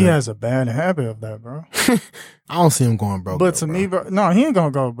spend in New He York. has a bad habit of that, bro. I don't see him going broke. But though, to me, bro, no, he ain't gonna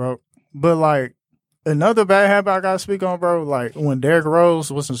go broke. But like another bad habit I gotta speak on, bro. Like when Derrick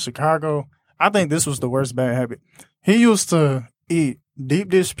Rose was in Chicago, I think this was the worst bad habit. He used to eat deep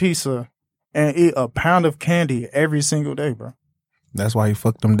dish pizza and eat a pound of candy every single day, bro. That's why he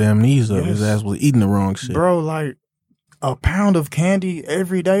fucked them damn knees up. Yes. His ass was eating the wrong shit. Bro, like a pound of candy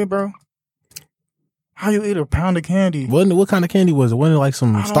every day, bro. How you eat a pound of candy? What kind of candy was it? Wasn't it like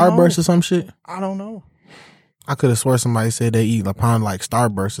some I don't Starburst know. or some shit? I don't know. I could have swore somebody said they eat a pound like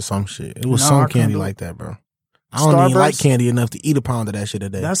Starburst or some shit. It was No, I some couldn't candy do it. like that, bro. I don't even like Starburst? candy enough to eat a pound of that shit a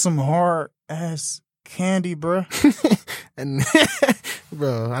day. That's some hard ass candy, bro. And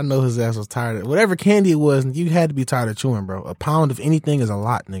bro, I know his ass was tired of whatever candy it was. You had to be tired of chewing, bro. A pound of anything is a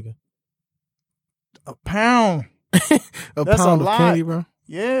lot, nigga. A pound. A That's pound a of lot. candy, bro.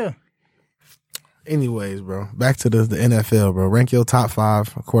 Yeah. Anyways, bro, back to the NFL, bro. Rank your top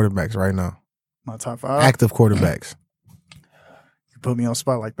 5 quarterbacks right now. My top 5. Active quarterbacks. You put me on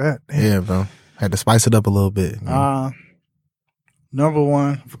spot like that. Yeah, bro. Had to spice it up a little bit. you know. Number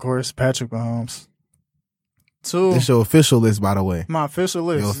 1, of course, Patrick Mahomes. 2, This your official list, by the way. my official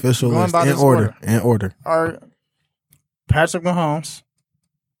list. Your official Going list by in this order. In order. All right. Patrick Mahomes,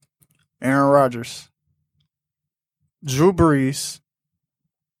 Aaron Rodgers, Drew Brees,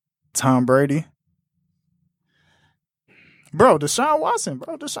 Tom Brady. Bro, Deshaun Watson,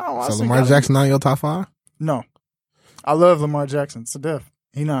 bro. Deshaun Watson. So Lamar gotta- Jackson not in your top 5? No. I love Lamar Jackson to death.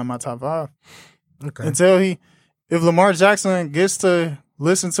 He not in my top 5. Okay. If Lamar Jackson gets to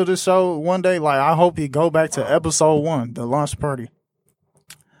listen to this show one day, like I hope he go back to episode 1, the launch party.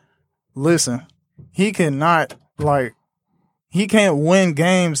 Listen, he cannot he can't win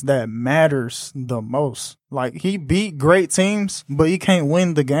games that matters the most. Like he beat great teams, but he can't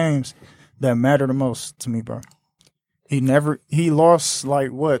win the games that matter the most to me, bro. He lost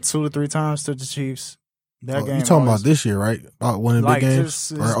like what 2 to 3 times to the Chiefs. That game. You talking always- about this year, right? About winning like big games? just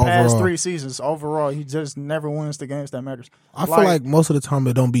his Or past overall? 3 seasons. Overall, he just never wins the games that matters. I feel like most of the time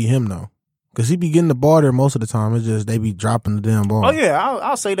it don't be him, though. Because he be getting the ball there most of the time. It's just they be dropping the damn ball. Oh yeah,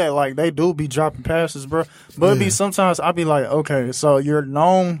 I'll say that. Like they do be dropping passes, bro. But it be sometimes I'll be like, okay, so you're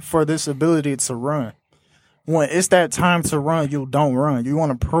known for this ability to run. When it's that time to run, you don't run. You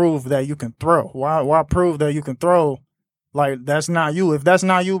want to prove that you can throw. Why prove that you can throw? Like that's not you. If that's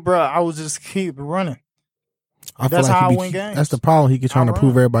not you, bro, I would just keep running. I feel That's like how he I win games. That's the problem. He keep trying to I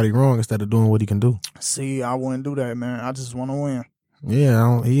prove run. everybody wrong instead of doing what he can do. See, I wouldn't do that, man. I just want to win.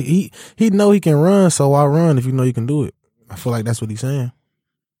 Yeah, he know he can run, so why run if you know you can do it? I feel like that's what he's saying.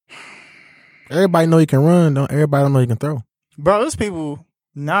 Everybody know he can run. Everybody don't know he can throw. Bro, there's people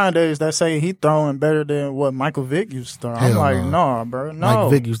nowadays that say he throwing better than what Michael Vick used to throw. I'm Hell like, no. nah, bro, no.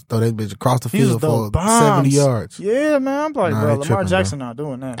 Mike Vick used to throw that bitch across the He used field to throw for bombs. 70 yards. Yeah, man. I'm like, Nah, bro, they Lamar tripping, Jackson not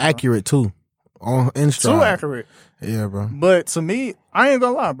doing that. Bro. Accurate, too. In stride. Too accurate. Yeah, bro. But to me, I ain't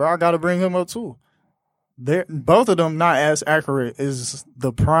gonna lie, bro. I gotta bring him up too. Both of them not as accurate as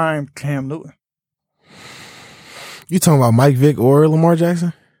the prime Cam Newton. You talking about Mike Vick or Lamar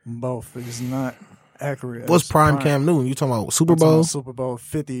Jackson? Both is not accurate. What's as prime Cam Newton? You talking about Super I'm talking Bowl? about Super Bowl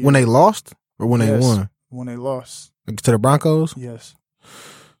 50. When they lost or when they Yes. won? When they lost. To the Broncos? Yes.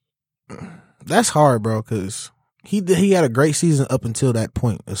 That's hard, bro, because he had a great season up until that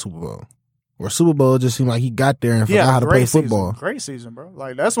point at Super Bowl. Where Super Bowl just seemed like he got there and forgot how to play football. Great season, bro.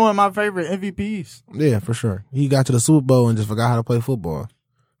 Like, that's one of my favorite MVPs. Yeah, for sure. He got to the Super Bowl and just forgot how to play football.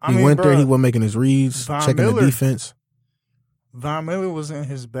 He went bro, there, he wasn't making his reads, checking the defense. Von Miller was in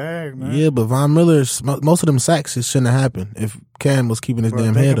his bag, man. Yeah, but Von Miller's, most of them sacks, it shouldn't have happened if Cam was keeping his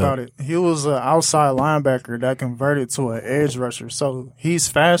damn head up. Think about it. He was an outside linebacker that converted to an edge rusher. So he's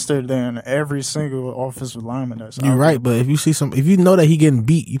faster than every single offensive lineman that's You're out right, there. but if you know that he getting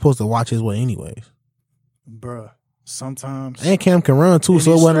beat, you're supposed to watch his way anyways. Bruh, sometimes. And Cam can run too,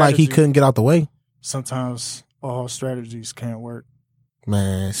 so it wasn't like he strategy- couldn't get out the way. Sometimes all strategies can't work.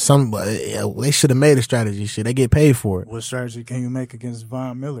 Man, they should have made a strategy. Shit, they get paid for it. What strategy can you make against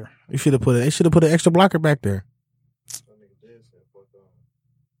Von Miller? They should have put an extra blocker back there.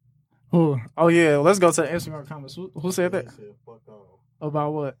 Oh yeah, let's go to the Instagram comments. Who said that?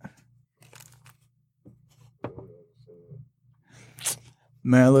 About what?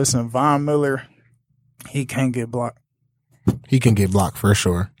 Man, listen, Von Miller, he can't get blocked. He can get blocked for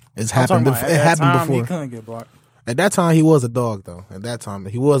sure. It's I'm talking happened. about It at that happened time, before. He couldn't get blocked. At that time, he was a dog, though. At that time,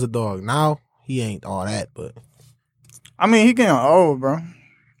 he was a dog. Now, he ain't all that, but... I mean, he getting old, bro.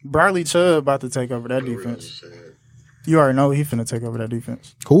 Bradley Chubb about to take over that defense. You already know he finna take over that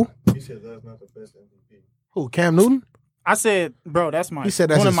defense. Who? He said that's not the best MVP. Who, Cam Newton? I said, bro, that's my. He said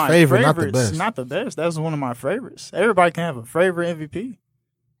that's one his of my favorite, not favorites. the best. Not the best. That's one of my favorites. Everybody can have a favorite MVP.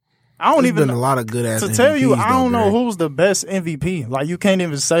 I don't There's even been a lot of good ass to MVPs, tell you. I don't know Greg. who's the best MVP. Like you can't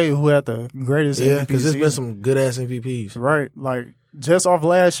even say who had the greatest. Yeah, MVP because there's been season. some good ass MVPs. Right, like just off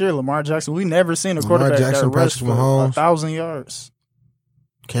last year, Lamar Jackson. We never seen a Lamar quarterback Jackson, that rushed Patrick for Mahomes. 1,000 yards.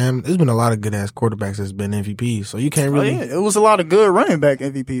 Cam, there's been a lot of good ass quarterbacks that's been MVPs. So you can't really. Oh, yeah. It was a lot of good running back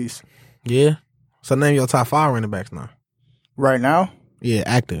MVPs Yeah. So name your top 5 running backs now. right now. Yeah,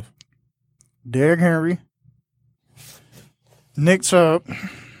 active. Derrick Henry, Nick Chubb,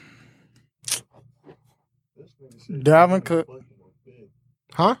 Dalvin Cook.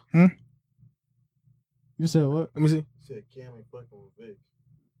 Huh? You said what? Let me see. He said Cam ain't fucking with Vic.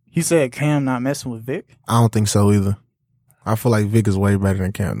 He said Cam not messing with Vic. I don't think so either. I feel like Vic is way better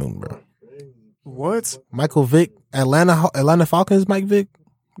than Cam Newton, bro. What? Michael Vick, Atlanta Falcons, Mike Vick,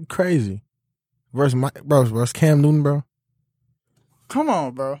 crazy. Versus Cam Newton, bro. Come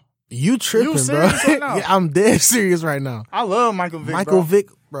on, bro. You tripping, You serious bro? right now? Yeah, I'm dead serious right now. I love Michael Vick. Michael bro. Vick,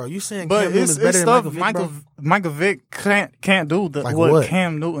 bro. You saying But Cam Newton it's is better than stuff Michael Vick, bro? Michael Vick can't do Like what what?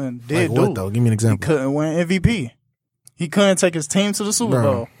 Cam Newton did Like do. what though? Give me an He example. couldn't win MVP. He couldn't take his team to the Super Bro.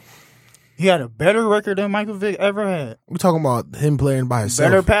 Bowl. He had a better record than Michael Vick ever had. We're talking about him playing by himself,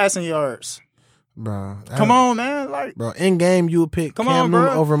 Better passing yards. bro. Come on, man. Like, bro. In game, you would pick come Cam on, Newton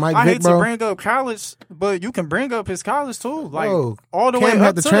bro. over Mike I Vick, hate bro. to bring up college, but you can bring up his college too. Like Bro, all the Cam way had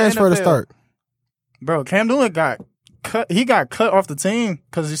up to to transfer the to NFL. start. Bro, Cam Newton got cut. He got cut off the team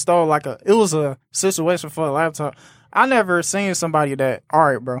because he stole it was a situation for a laptop. I never seen somebody that. All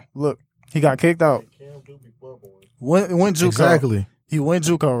right, bro. Look, he got kicked out. Cam do be bubbling. Went JUCO. Exactly. He went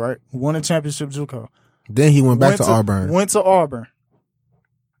JUCO, right? Won a championship JUCO. Then he went back to Auburn. Went to Auburn.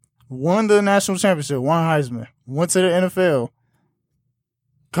 Won the national championship. Won Heisman. Went to the NFL.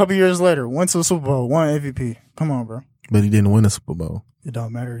 Couple years later, went to the Super Bowl. Won MVP. Come on, bro. But he didn't win the Super Bowl. It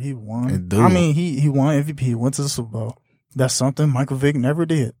don't matter. He won. It do. I mean, he won MVP. He went to the Super Bowl. That's something Michael Vick never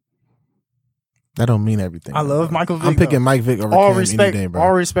did. That don't mean everything. I love bro. Michael Vick. I'm picking though. Mike Vick over All Cam respect, any day, bro.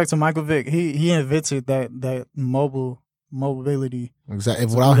 all respect to Michael Vick. He invented that mobility. Exactly.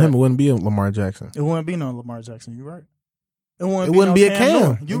 If So without that- him, it wouldn't be a Lamar Jackson. It wouldn't be no Lamar Jackson. You're right. It It wouldn't wouldn't no be a Cam.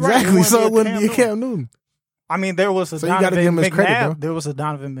 Newton. You're right. Exactly. So it wouldn't be a Newton. Cam Newton. I mean, there was a So you gotta Donovan give him his McNabb. credit, bro. There was a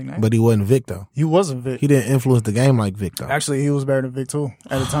Donovan McNabb. But he wasn't Vic though. He wasn't Vic. He didn't influence the game like Vic though. Actually, he was better than Vic too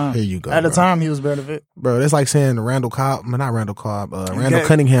at the time. Here you go, At the bro. time, he was better than Vic. Bro, that's like saying Randall Cobb. Not Randall Cobb. Randall Guess-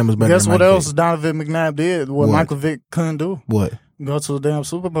 Cunningham is better Guess than what Mike else Vick. Donovan McNabb did? What What? Michael Vick couldn't do? What? Go to the damn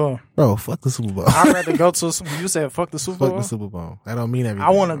Super Bowl. Bro, fuck the Super Bowl. I'd rather go to. You said fuck the Super Fuck Bowl. the Super Bowl. That don't mean everything. I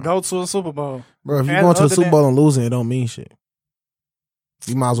want to bro. go to a Super Bowl. Bro, if you're And going to the other Super than- Bowl and losing, it don't mean shit.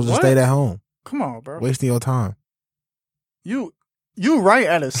 You might as well just What? stay at home. Come on, bro. Wasting your time. You You right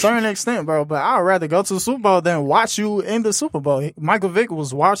at a certain extent, bro, but I'd rather go to the Super Bowl than watch you in the Super Bowl. Michael Vick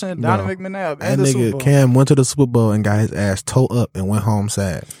was watching Donovan McNabb That in the Super nigga Bowl. Cam went to the Super Bowl and got his ass toe up and went home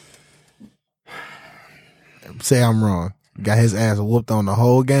sad. Say I'm wrong. Got his ass whooped on the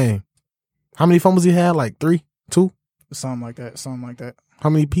whole game. How many fumbles he had? Like 3, 2? Something like that. How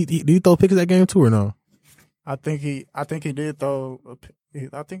many? Do you throw picks that game too or no? I think he did though.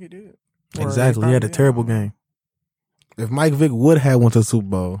 I think he did. Or Exactly. He had a probably terrible did. game. If Mike Vick would have went to the Super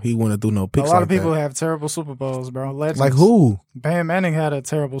Bowl, he wouldn't do no A picks. lot like of people that. have terrible Super Bowls, bro. Legends. Like who? Peyton Manning had a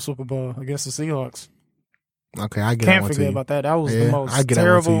terrible Super Bowl against the Seahawks. Okay, I get that Can't one to forget you. about that. That was Yeah, the most I get that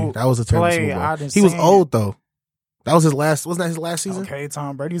one to terrible you. That was a terrible play Super Bowl. I done He was seen. old though. That was his last. Wasn't that his last season? Okay,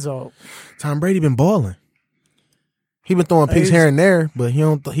 Tom Brady's old. Tom Brady been balling. He been throwing picks Age- here and there, but he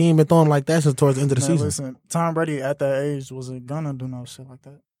ain't been throwing like that since towards the end of the Man, season. listen, Tom Brady at that age wasn't gonna do no shit like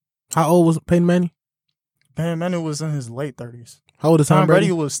that. How old was Peyton Manning? Peyton Manning was in his late 30s. How old is Tom Tom Brady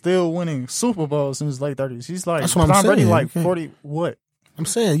Brady? was still winning Super Bowls in his late 30s. He's like That's what I'm Tom Brady, saying. like Okay. 40. What? I'm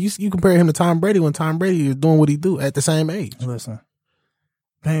saying you compare him to Tom Brady when Tom Brady is doing what he do at the same age. Listen,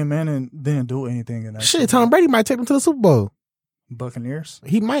 Peyton Manning didn't do anything in that. Shit, Super Tom Bowl. Brady might take him to the Super Bowl. Buccaneers?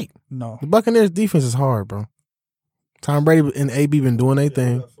 He might. No. The Buccaneers defense is hard, bro. Tom Brady and AB been doing their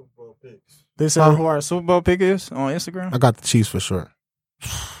thing. Super Bowl picks. They said Huh? who our Super Bowl pick is on Instagram. I got the Chiefs for sure.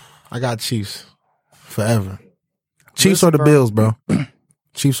 I got Chiefs forever. Chiefs Listen, or the bro. Bills, bro.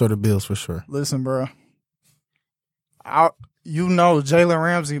 Chiefs or the Bills for sure. Listen, bro. Jalen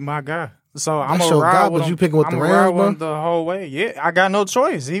Ramsey, my guy. So I'm That's gonna your ride guy, with but him. you picking with the I'm Rams, ride with bro? him the whole way. Yeah, I got no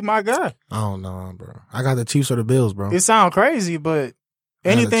choice. He my guy. I don't know, bro. I got the Chiefs or the Bills, bro. It sounds crazy, but I got the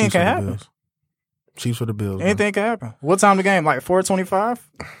anything Chiefs can or the happen. Bills. Chiefs or the Bills. Anything can happen. What time the game? Like 4:25.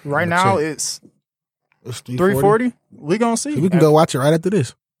 Right Let me now check. it's It's 3:40. We gonna see. We can go watch it right after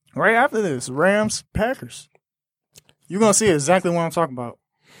this. right after this. Rams Packers. You gonna see exactly what I'm talking about.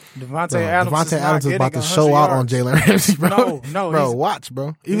 Devontae Adams. Devontae Adams is about to show out on Jalen Ramsey, bro. No, bro, he's- watch,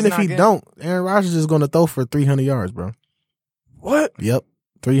 bro. he's Even if not he getting- don't, Aaron Rodgers is going to throw for 300 yards, bro. What? Yep,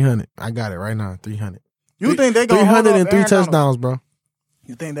 300. I got it right now, 300. You think they gonna hold 300 off and 3 Aaron Donald? touchdowns, bro.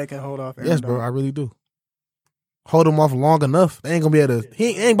 You think they can hold off? Aaron Yes, bro, Donald? I really do. Hold him off long enough. They ain't going to be able to.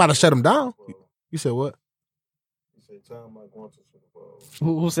 He ain't about to shut him down. You said what? You say Tom might go to Super Bowl.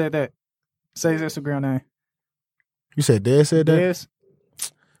 Who said that? Say his Instagram name. You said Dez said that? Yes.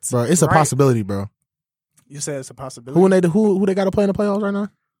 Bro, it's a Right. possibility, bro. You said it's a possibility. Who they got to play in the playoffs right now?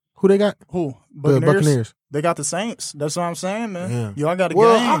 Who they got? Who? The Buccaneers. They got the Saints. That's what I'm saying, man. Yeah. Y'all got a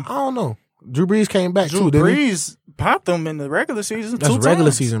Well, game. I don't know. Drew Brees came back Drew too, didn't he? Brees popped them in the regular season. That's 2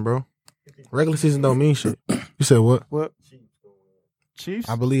 regular times. season, bro. Regular season don't mean shit. You said what? What? Chiefs?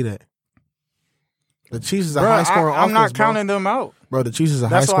 I believe that. The Chiefs is a Bro, high scoring offense. I'm not bro. counting them out. Bro, the Chiefs is a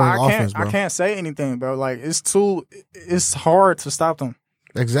high That's why scoring offense, bro. I can't say anything, bro. Like it's hard to stop them.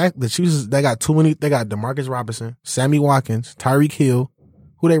 Exactly. The Chiefs, they got too many. They got DeMarcus Robinson, Sammy Watkins, Tyreek Hill.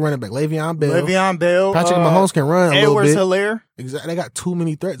 Who they running back? Le'Veon Bell. Le'Veon Bell, Patrick Mahomes can run a little Edwards bit. Hilaire. Exactly. They got too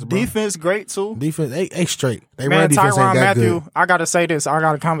many threats, bro. Defense great too. Defense, they straight. They Man, run defense Tyrann ain't that Matthew, good. I gotta say this. I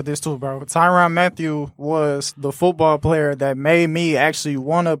gotta comment this too, bro. Tyrann Matthew was the football player that made me actually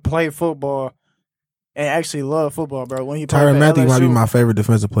want to play football and actually love football, bro. When he played Tyrann for Matthew might be LSU. my favorite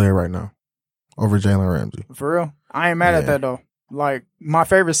defensive player right now over Jalen Ramsey. For real, I ain't mad at Yeah. that though. Like my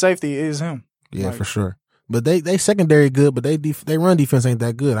favorite safety is him. Yeah, Like- for sure. But they secondary good, but they run defense ain't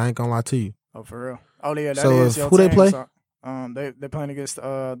that good. I ain't gonna lie to you. Oh, for real. Oh yeah, that So, is your who they team, play? So, they playing against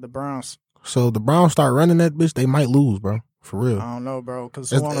the Browns. So the Browns start running that bitch, they might lose, bro. For real. I don't know, bro.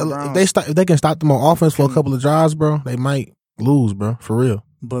 Because If they can stop them on offense for a couple of drives, bro, they might lose, bro. For real.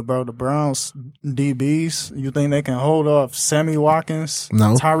 But bro, the Browns DBs, you think they can hold off Sammy Watkins,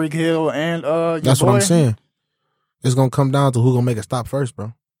 No. Tyreek Hill, and your That's boy? what I'm saying. It's gonna come down to who gonna make a stop first,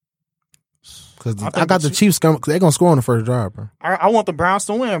 bro. Because I I think got the the Chiefs coming. They gonna score on the first drive, bro. I want the Browns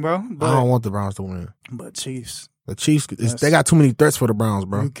to win, bro. I don't But want the Browns to win. Chiefs, The Chiefs, Yes. they got too many threats for the Browns,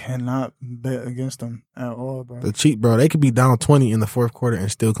 bro. you cannot bet against them at all, bro. The Chiefs, bro, they could be down 20 in the fourth quarter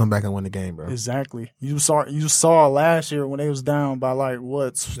and still come back and win the game, bro. Exactly. You saw last year when they was down by like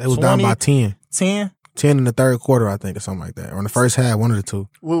what? They was down by 10. 10? 10 in the third quarter, I think, or something like that. Or in the first half, one of the two.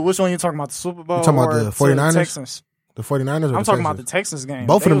 Which one you talking about? The Super Bowl? You talking about or the to 49ers? Texans. The 49ers or I'm the talking about the Texans? Texans game.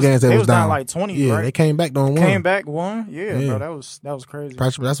 Both of them games they was down like 20. Yeah, right? they came back doing one. Came back one. Yeah, Yeah. bro. That was crazy.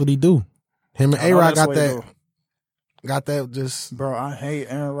 Patrick, that's what he do. Him and I know A-Rod that's got what he that. do. Got that just. Bro, I hate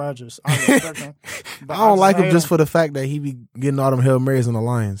Aaron Rodgers. I respect him. But I don't like him hate just for the fact that he be getting all them Hail Marys on the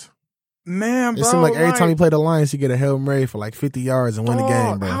Lions. Man, bro. It seems like every time he play the Lions, he get a Hail Mary for like 50 yards and win the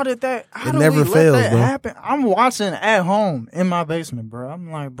game, bro. How did that? How It did never we fails, let that bro. happen? I'm watching at home in my basement, bro.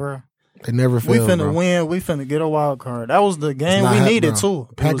 I'm like, bro. They never We fail, finna bro. win. We finna get a wild card. That was the game we needed, too.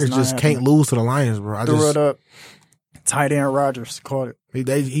 Packers just can't lose to the Lions, bro. Threw it up. Tight end Rodgers caught it.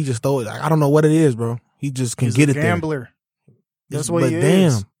 He just throw it. I don't know what it is, bro. He just can get it there. Gambler. That's what he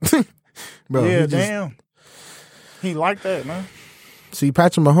is. Damn. Bro, yeah, damn. He like that, man. See,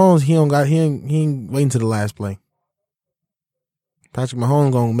 Patrick Mahomes, he ain't waiting to the last play. Patrick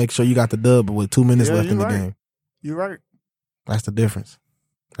Mahomes gonna make sure you got the dub with 2 minutes left in the game. You're right. That's the difference.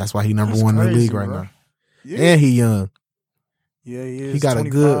 That's why he number one in the league right now. Yeah. And he young. Yeah, he is. He got a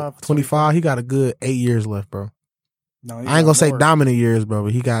good 25. He got a good 8 years left, bro. No, I ain't gonna say dominant years, bro,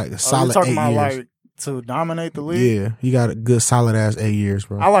 but he got a solid 8 years. Like to dominate the league? Yeah, he got a good solid ass 8 years,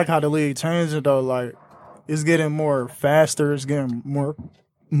 bro. I like how the league changed it though. Like it's getting more faster. It's getting more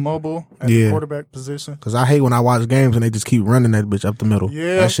mobile at the quarterback position. Because I hate when I watch games and they just keep running that bitch up the middle.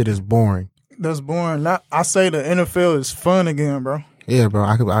 Yeah, that shit is boring. That's boring. I say the NFL is fun again, bro. Yeah, bro.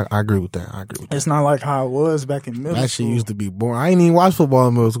 I agree with that. It's not like how it was back in middle school. That shit used to be boring. I ain't even watch football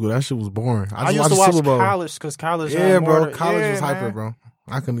in middle school. That shit was boring. I used to watch college because college. Yeah, bro. College was hyper, bro.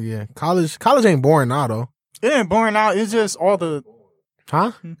 I couldn't. Yeah, college ain't boring now though. It ain't boring now. It's just all the.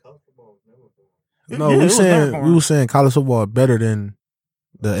 Huh? No, we were saying college football better than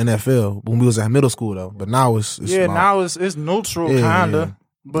the NFL when we was at middle school though. But now it's now it's neutral kinda. Yeah.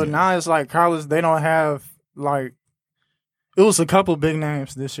 But now it's like college. They don't have like. It was a couple big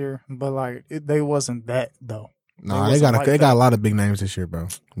names this year, but like they wasn't that though. No, they got a lot of big names this year, bro.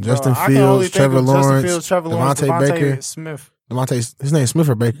 Justin Fields, Trevor Lawrence, Devontae Baker, Smith. His name Smith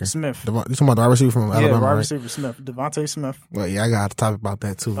or Baker? Smith. You talking about the wide receiver from Alabama? Yeah, wide right? receiver Smith, Devontae Smith. Well, yeah, I got to talk about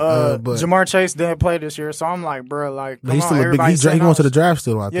that too. But Jamar Chase didn't play this year, so I'm like, bro, like, he's still a big. He going to the draft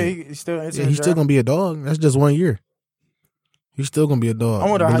still. I think. Yeah, he's still. He's still gonna be a dog. That's just 1 year. He's still gonna be a dog. I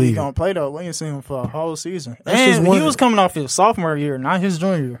wonder how he's gonna play though. We ain't seen him for a whole season. That's and he was coming off his sophomore year, not his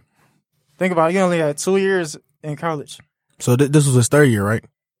junior year. Think about it. He only had 2 years in college. So this was his 3rd year, right?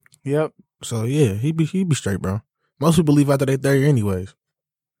 Yep. So yeah, he be straight, bro. Most people leave after their 3rd year, anyways.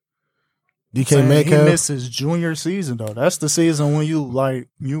 DK Metcalf. He missed his junior season though. That's the season when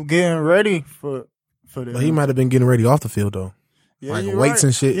you getting ready for this. But he might have been getting ready off the field though. Yeah, like weights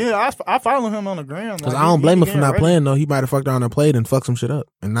and shit. Yeah, I follow him on the gram. Because I don't blame him for not playing though. He might have fucked around and played and fucked some shit up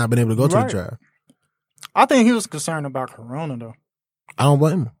and not been able to go to the draft. I think he was concerned about Corona though. I don't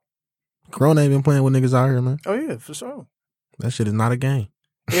blame him. Corona ain't been playing with niggas out here, man. Oh yeah, for sure. That shit is not a game.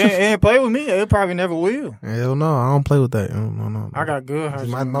 It ain't play with me. It probably never will. Hell no, I don't play with that. No. I got good.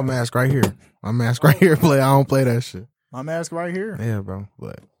 My mask right here. My mask right here. I don't play that shit. My mask right here. Yeah, bro.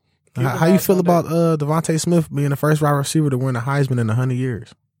 But how you feel about Devontae Smith being the first wide receiver to win the Heisman in 100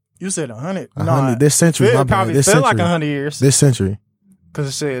 years? You said 100. 100 this century. It probably felt like 100 years. This century. Because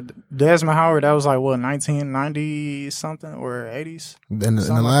it said Desmond Howard, that was like, what, 1990 something or 80s? In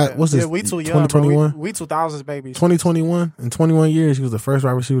the last, what's this? Yeah, we too young, 2021? We 2000s babies. 2021? In 21 years, he was the first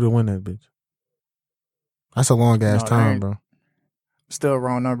wide receiver to win that bitch. That's a long ass time, bro. Still a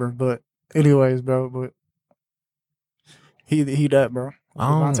wrong number, but anyways, bro, but he that, bro.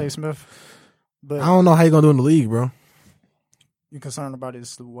 Devontae Smith. But I don't know how you gonna do in the league, bro. You concerned about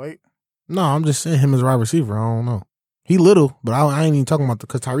his weight? No, I'm just saying him as a wide receiver. I don't know. He little, but I ain't even talking about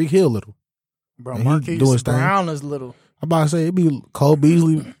because Tyreek Hill little. Bro, Marquise Brown is little. I'm about to say it'd be Cole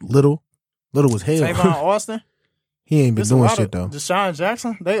Beasley little. Little was hell. Tavon Austin? He ain't been doing shit though. Deshaun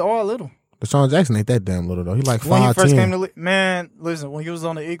Jackson, they all little. Deshaun Jackson ain't that damn little though. He like 5'10". When he first came to league, man, listen, when he was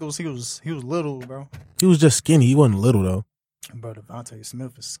on the Eagles, he was little, bro. He was just skinny. He wasn't little though. Bro, Devontae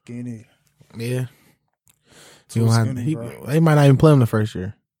Smith is skinny. Yeah. They might not even play him the first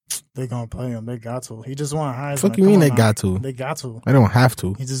year. They gonna play him. They got to. He just won a Heisman. Fuck you mean they got to? They got to. They don't have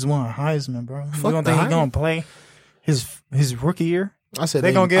to. He just won a Heisman, bro. Fuck, you don't think he's gonna play his rookie year? I said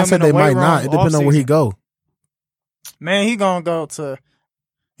they might not. It depends on where he go. Man, he gonna go to.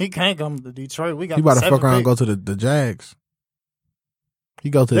 He can't come to Detroit. We got. He about to fuck around and go to the Jags. He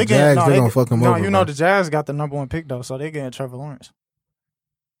go to the Jags. They gonna fuck him over. No, you know the Jags got the number 1 pick though, so they getting Trevor Lawrence.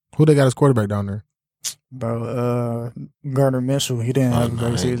 Who they got as quarterback down there? Bro, Gardner Minshew. He didn't have a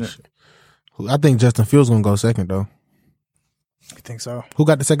great season. I think Justin Fields gonna go second though. You think so? Who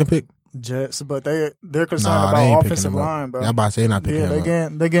got the second pick? Jets, but they're concerned about offensive line, bro. I'm about to say not picking him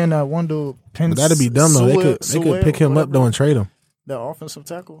up. They getting that one dude. But that'd be dumb though. They could pick him up though and trade him. The offensive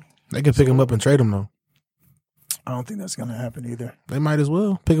tackle. They could pick him up and trade him though. I don't think that's gonna happen either. They might as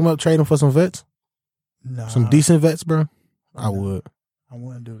well pick him up, trade him for some vets. Nah, some decent vets, bro. I would. I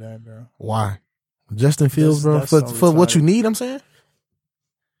wouldn't do that, bro. Why? Justin Fields, bro. For what you need, I'm saying.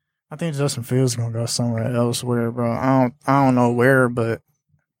 I think Justin Fields gonna go somewhere elsewhere, bro. I don't know where, but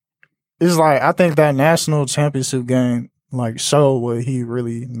it's like I think that national championship game like show what he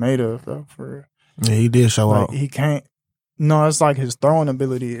really made of though. For Yeah, he did show like out. he can't. No, it's like his throwing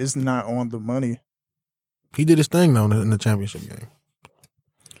ability is not on the money. He did his thing though in the championship game.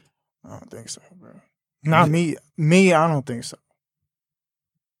 I don't think so, bro. Not me. Me, I don't think so.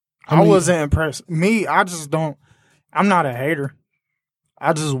 I mean- wasn't impressed. Me, I just don't. I'm not a hater.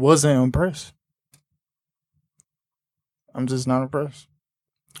 I just wasn't impressed. I'm just not impressed.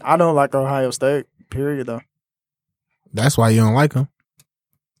 I don't like Ohio State, period, though. That's why you don't like him.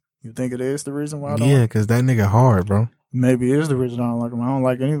 You think it is the reason why I don't? Yeah, because that nigga hard, bro. Maybe it is the reason I don't like him. I don't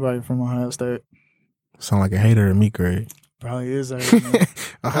like anybody from Ohio State. Sound like a hater to me, Greg. Probably is.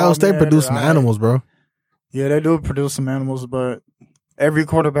 Ohio State produced some animals, bro. Yeah, they do produce some animals, but every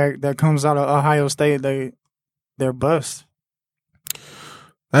quarterback that comes out of Ohio State, they're bust.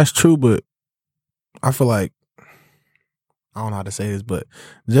 That's true, but I feel like I don't know how to say this, but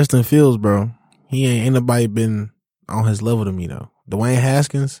Justin Fields, bro, ain't nobody been on his level to me though. Dwayne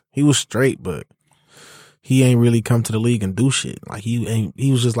Haskins, he was straight, but he ain't really come to the league and do shit. Like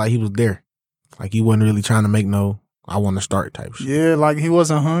he was just like he was there. Like he wasn't really trying to make no I want to start type shit. Yeah, like he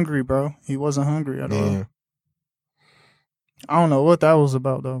wasn't hungry, bro. He wasn't hungry at all. I don't know what that was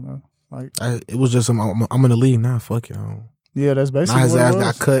about though, man. Like It was just I'm in the league now. Fuck it. yeah, that's basically Now his what ass it was.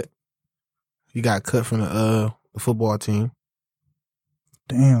 got cut. He got cut from the football team.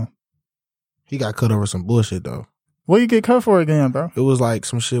 Damn. He got cut over some bullshit though. What you get cut for again, bro? It was like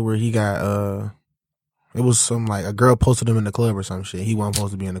some shit where he got it was some like a girl posted him in the club or some shit. He wasn't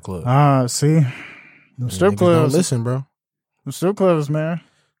supposed to be in the club. See, the strip Niggas don't clubs. listen, bro. The strip clubs, man.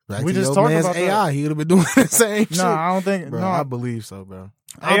 Back We to just your talked man's about that. AI. He would have been doing the same shit. No, I don't think. Bro, no, I believe so, bro.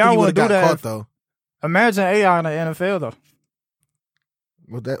 I AI don't think he would wouldn't have do got that caught if- though. Imagine AI in the NFL though.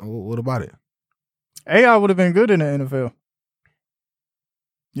 What about it? AI would have been good in the NFL.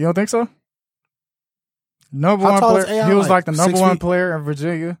 You don't think so? Number How one tall is player. AI? He was Like like the number 6 one feet? player in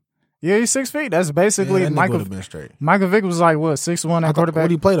Virginia. Yeah, he's 6 feet. That's basically Yeah, that nigga Michael. would have been straight. Michael Vick was like what 6'1" at quarterback. What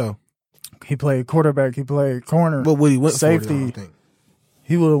did he play though? He played quarterback. He played corner. What would he went Safety. for? Though, I think.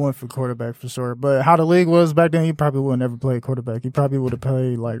 He would have went for quarterback for sure. But how the league was back then, he probably would have never played quarterback. He probably would have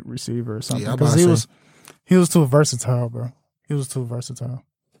played like receiver or something Yeah, I'm because about to he was too versatile, bro. He was too versatile.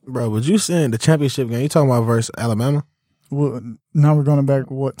 Bro, was you saying the championship game? You talking about versus Alabama? Well, now we're going back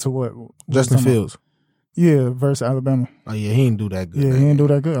to what? Justin Fields. Yeah, versus Alabama. Oh yeah, he didn't do that good. Yeah, he didn't do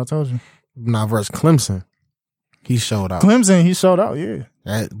that good. I told you. Nah, versus Clemson, he showed out. Clemson, he showed out.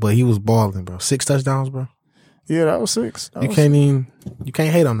 Yeah, But he was balling, bro. 6 touchdowns, bro. yeah, that was 6. You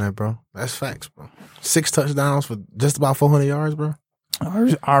can't hate on that, bro. That's facts, bro. 6 touchdowns for just about 400 yards, bro.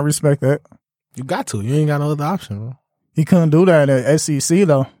 I respect that. You got to. You ain't got no other option, bro. He couldn't do that at SEC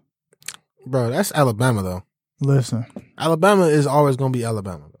though. Bro, that's Alabama though. Listen, Alabama is always gonna be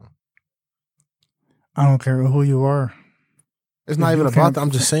Alabama, bro. I don't care who you are. It's not You even about can't- that.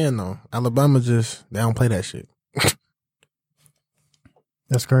 I'm just saying though. Alabama they don't play that shit.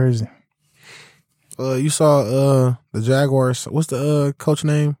 That's crazy. You saw the Jaguars. What's the coach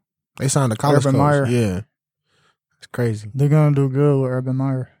name? They signed a college Urban coach. Meyer. Yeah, it's crazy. They're gonna do good with Urban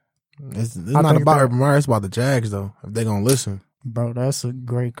Meyer, It's I not think about that- Urban Meyer. It's about the Jags though. If they gonna listen, bro. That's a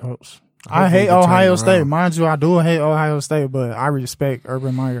great coach. Hopefully I hate he can turn Ohio it State. around. Mind you, I do hate Ohio State, but I respect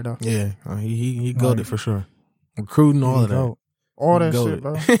Urban Meyer though. Yeah, he Like- goated for sure. Recruiting all of that. Goat. All that He shit,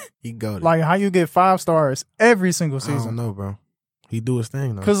 bro. He goated. Like how you get 5 stars every single I don't season. know, bro. He do his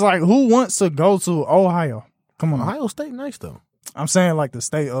thing though. Cause like who wants to go to Ohio? Come on, Ohio State nice though. I'm saying like the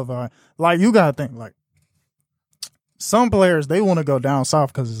state of like you gotta think like some players they want to go down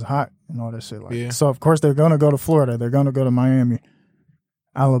south because it's hot and all that shit. Like Yeah. so, of course they're gonna go to Florida. They're gonna go to Miami,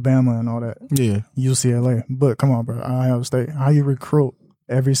 Alabama, and all that. Yeah, UCLA. But come on, bro, Ohio State. How you recruit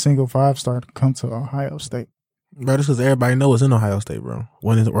every single 5-star to come to Ohio State? bro. This because everybody knows it's in Ohio State, bro.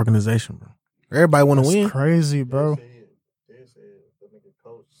 Winning the organization, bro. Everybody want to That's win. crazy, bro. They said the nigga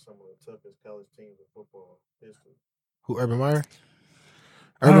coached some of the toughest college teams in football history. Who Urban Meyer?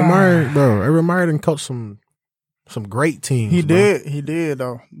 Urban Meyer, bro. Urban Meyer done coach some great teams. He bro. did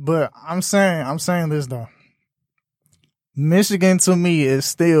though. But I'm saying this though. Michigan to me is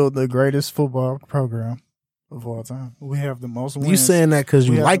still the greatest football program of all time. We have the most wins. You saying that because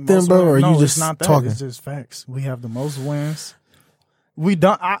you We have like the them, most bro, or wins. No, you it's just not that. talking? It's just facts. We have the most wins. We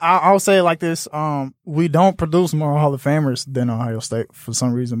don't. I'll say it like this. We don't produce more Hall of Famers than Ohio State for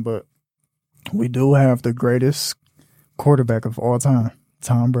some reason, but we do have the greatest quarterback of all time,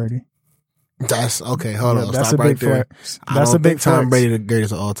 Tom Brady. That's okay. Hold Yeah, on, that's stop a right big there. flex. I That's don't a big think Tom flex. Brady the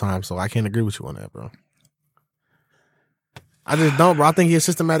greatest of all time, so I can't agree with you on that, bro. I just don't, bro. I think he's a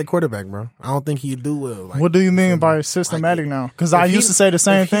systematic quarterback, bro. I don't think he'd do well. Like, What do you mean by systematic now? Because I if used to say the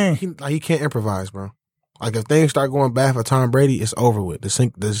same thing. He can't improvise, bro. Like if things start going bad for Tom Brady, it's over with. The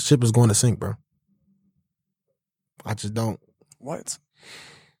ship is going to sink, bro. I just don't. What?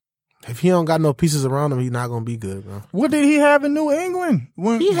 If he don't got no pieces around him, he's not gonna be good, bro. What did he have in New England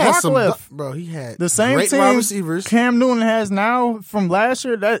when He had Brock some, left? bro. He had The same great team wide receivers. Cam Newton has now from last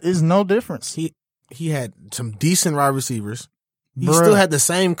year. That is no difference. He had some decent wide receivers. He Bruh. still had the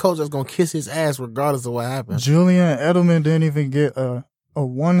same coach that's gonna kiss his ass regardless of what happened. Julian Edelman didn't even get a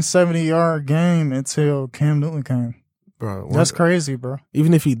 170-yard game until Cam Newton came. Bro, That's crazy, bro.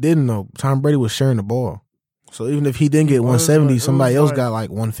 even if he didn't know, Tom Brady was sharing the ball. So even if he didn't get It was 170, like- somebody it was else like- got like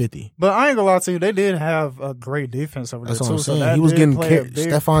 150. But I ain't gonna lie to you, they did have a great defense over there That's what too. I'm So saying. that He was did getting play a big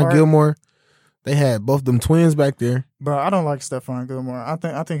Stephon part. Gilmore. They had both them twins back there. Bro, I don't like Stephon Gilmore. I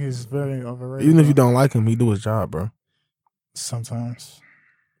think he's very overrated. Even if you bro. don't like him, he do his job, bro. Sometimes.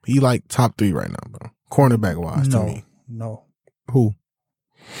 He like top 3 right now, bro. Cornerback wise to No, me. no. Who?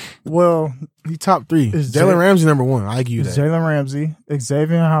 Well, He top 3. Is Jalen Jay- Ramsey number 1. I give you it's that. Jalen Ramsey,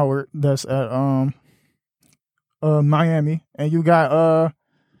 Xavier Howard, that's at Miami, and you got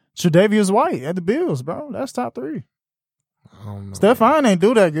Tre'Davious White at the Bills, bro. That's top 3. I don't know. Stephon ain't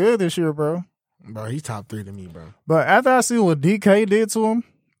do that good this year, bro. Bro, he's top 3 to me, bro. But after I see what DK did to him,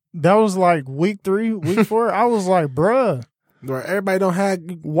 that was like week 3, week 4. I was like, bruh, Bro, everybody don't have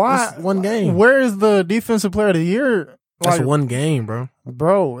why? it's one game. Where is the defensive player of the year? That's Like, one game, bro.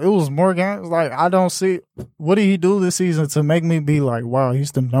 bro, it was more games. Like, I don't see what did he do this season to make me be like, wow,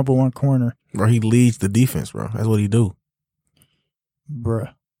 he's the number 1 corner, Bro, he leads the defense, bro. That's what he do.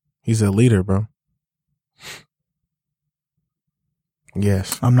 bruh. He's a leader, bro.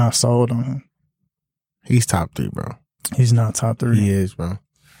 Yes. I'm not sold on him. He's top 3, bro. He's not top 3. He is, bro.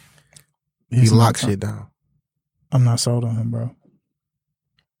 He He's not locks top- shit down. I'm not sold on him, bro.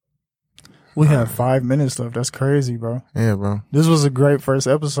 We have 5 minutes left. That's crazy, bro. Yeah, bro. This was a great first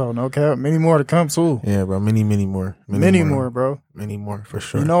episode. No cap. Many more to come too. Yeah, bro. Many more. Many more, bro. Many more, for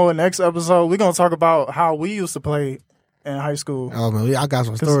sure. You know, in next episode, we're going to talk about how we used to play in high school. Oh, man. I got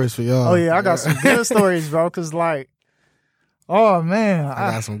some stories for y'all. Oh, yeah. I got some good stories, bro. Because, like, oh, man.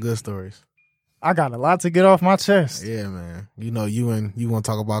 I got some good stories. I got a lot to get off my chest. Yeah, man. You know, you want to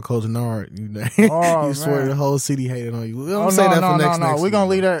talk about Coach Nard. You know, Oh, you swear man. the whole city hated on you. We're Oh, going to say that for next no. We're going to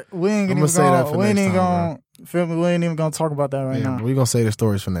leave that. We ain't I'ma even say that going for we ain't next even time, going to feel me. We ain't even going to talk about that right Yeah, now. but we're going to say the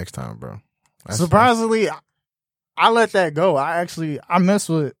stories for next time, bro. Surprisingly, I let that go. I mess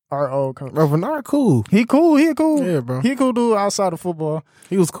with our old coach. Bro, Bernard cool. He cool. Yeah, bro. He cool dude outside of football.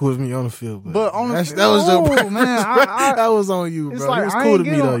 He was cool with me on the field. But on the that field, was your man, that was on you, It's bro. like He was I cool ain't to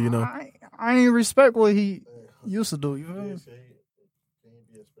me, get though, him- you know. I ain't respect what he used to do. You feel me? Can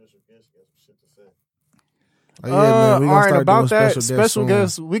he be a special guest? He got some shit to say. Oh, yeah, man. We all gonna right, start about doing that special special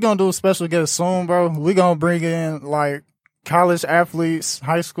guest, we gonna do a special guest soon, bro. We gonna bring in like college athletes,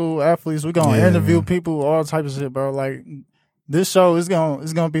 high school athletes. We gonna Yeah, interview man. people, all types of shit, bro. Like this show is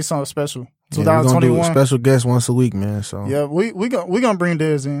gonna be something special. Yeah, we gonna do 2021. special guests once a week, man. So Yeah, we gonna bring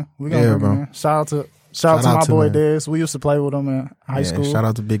Dez in. We gonna Yeah, bring bro. him in. Shout out to my boy man. Dez. We used to play with him in high Yeah, school. shout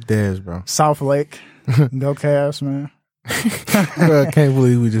out to Big Dez, bro. South Lake. Go Cavs, man. Bro, I can't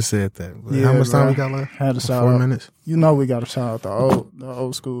believe we just said that. But Yeah, how much time bro. we got left? Had to shout 4 out. minutes. You know we got to shout out the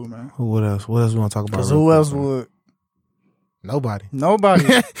old school, man. What else? What else we want to talk about? Because real who quick, else bro? would? Nobody. Nobody.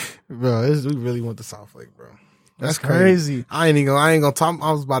 Bro, we really went to South Lake, bro. That's crazy. I ain't gonna talk.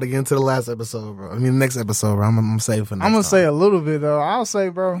 I was about to get into the last episode, bro. I mean, the next episode, bro. I'm gonna save it for next I'm gonna time. say a little bit though. I'll say,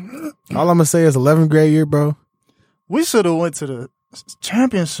 bro, All I'm gonna say is 11th grade year, bro. we should have went to the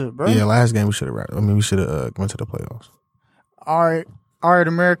championship, bro. Yeah, last game we should have wrapped. I mean, we should have went to the playoffs. All right,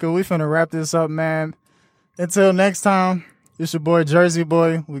 America. We finna wrap this up, man. Until next time, it's your boy Jersey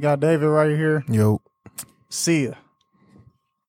Boy. We got David right here. Yo. See ya.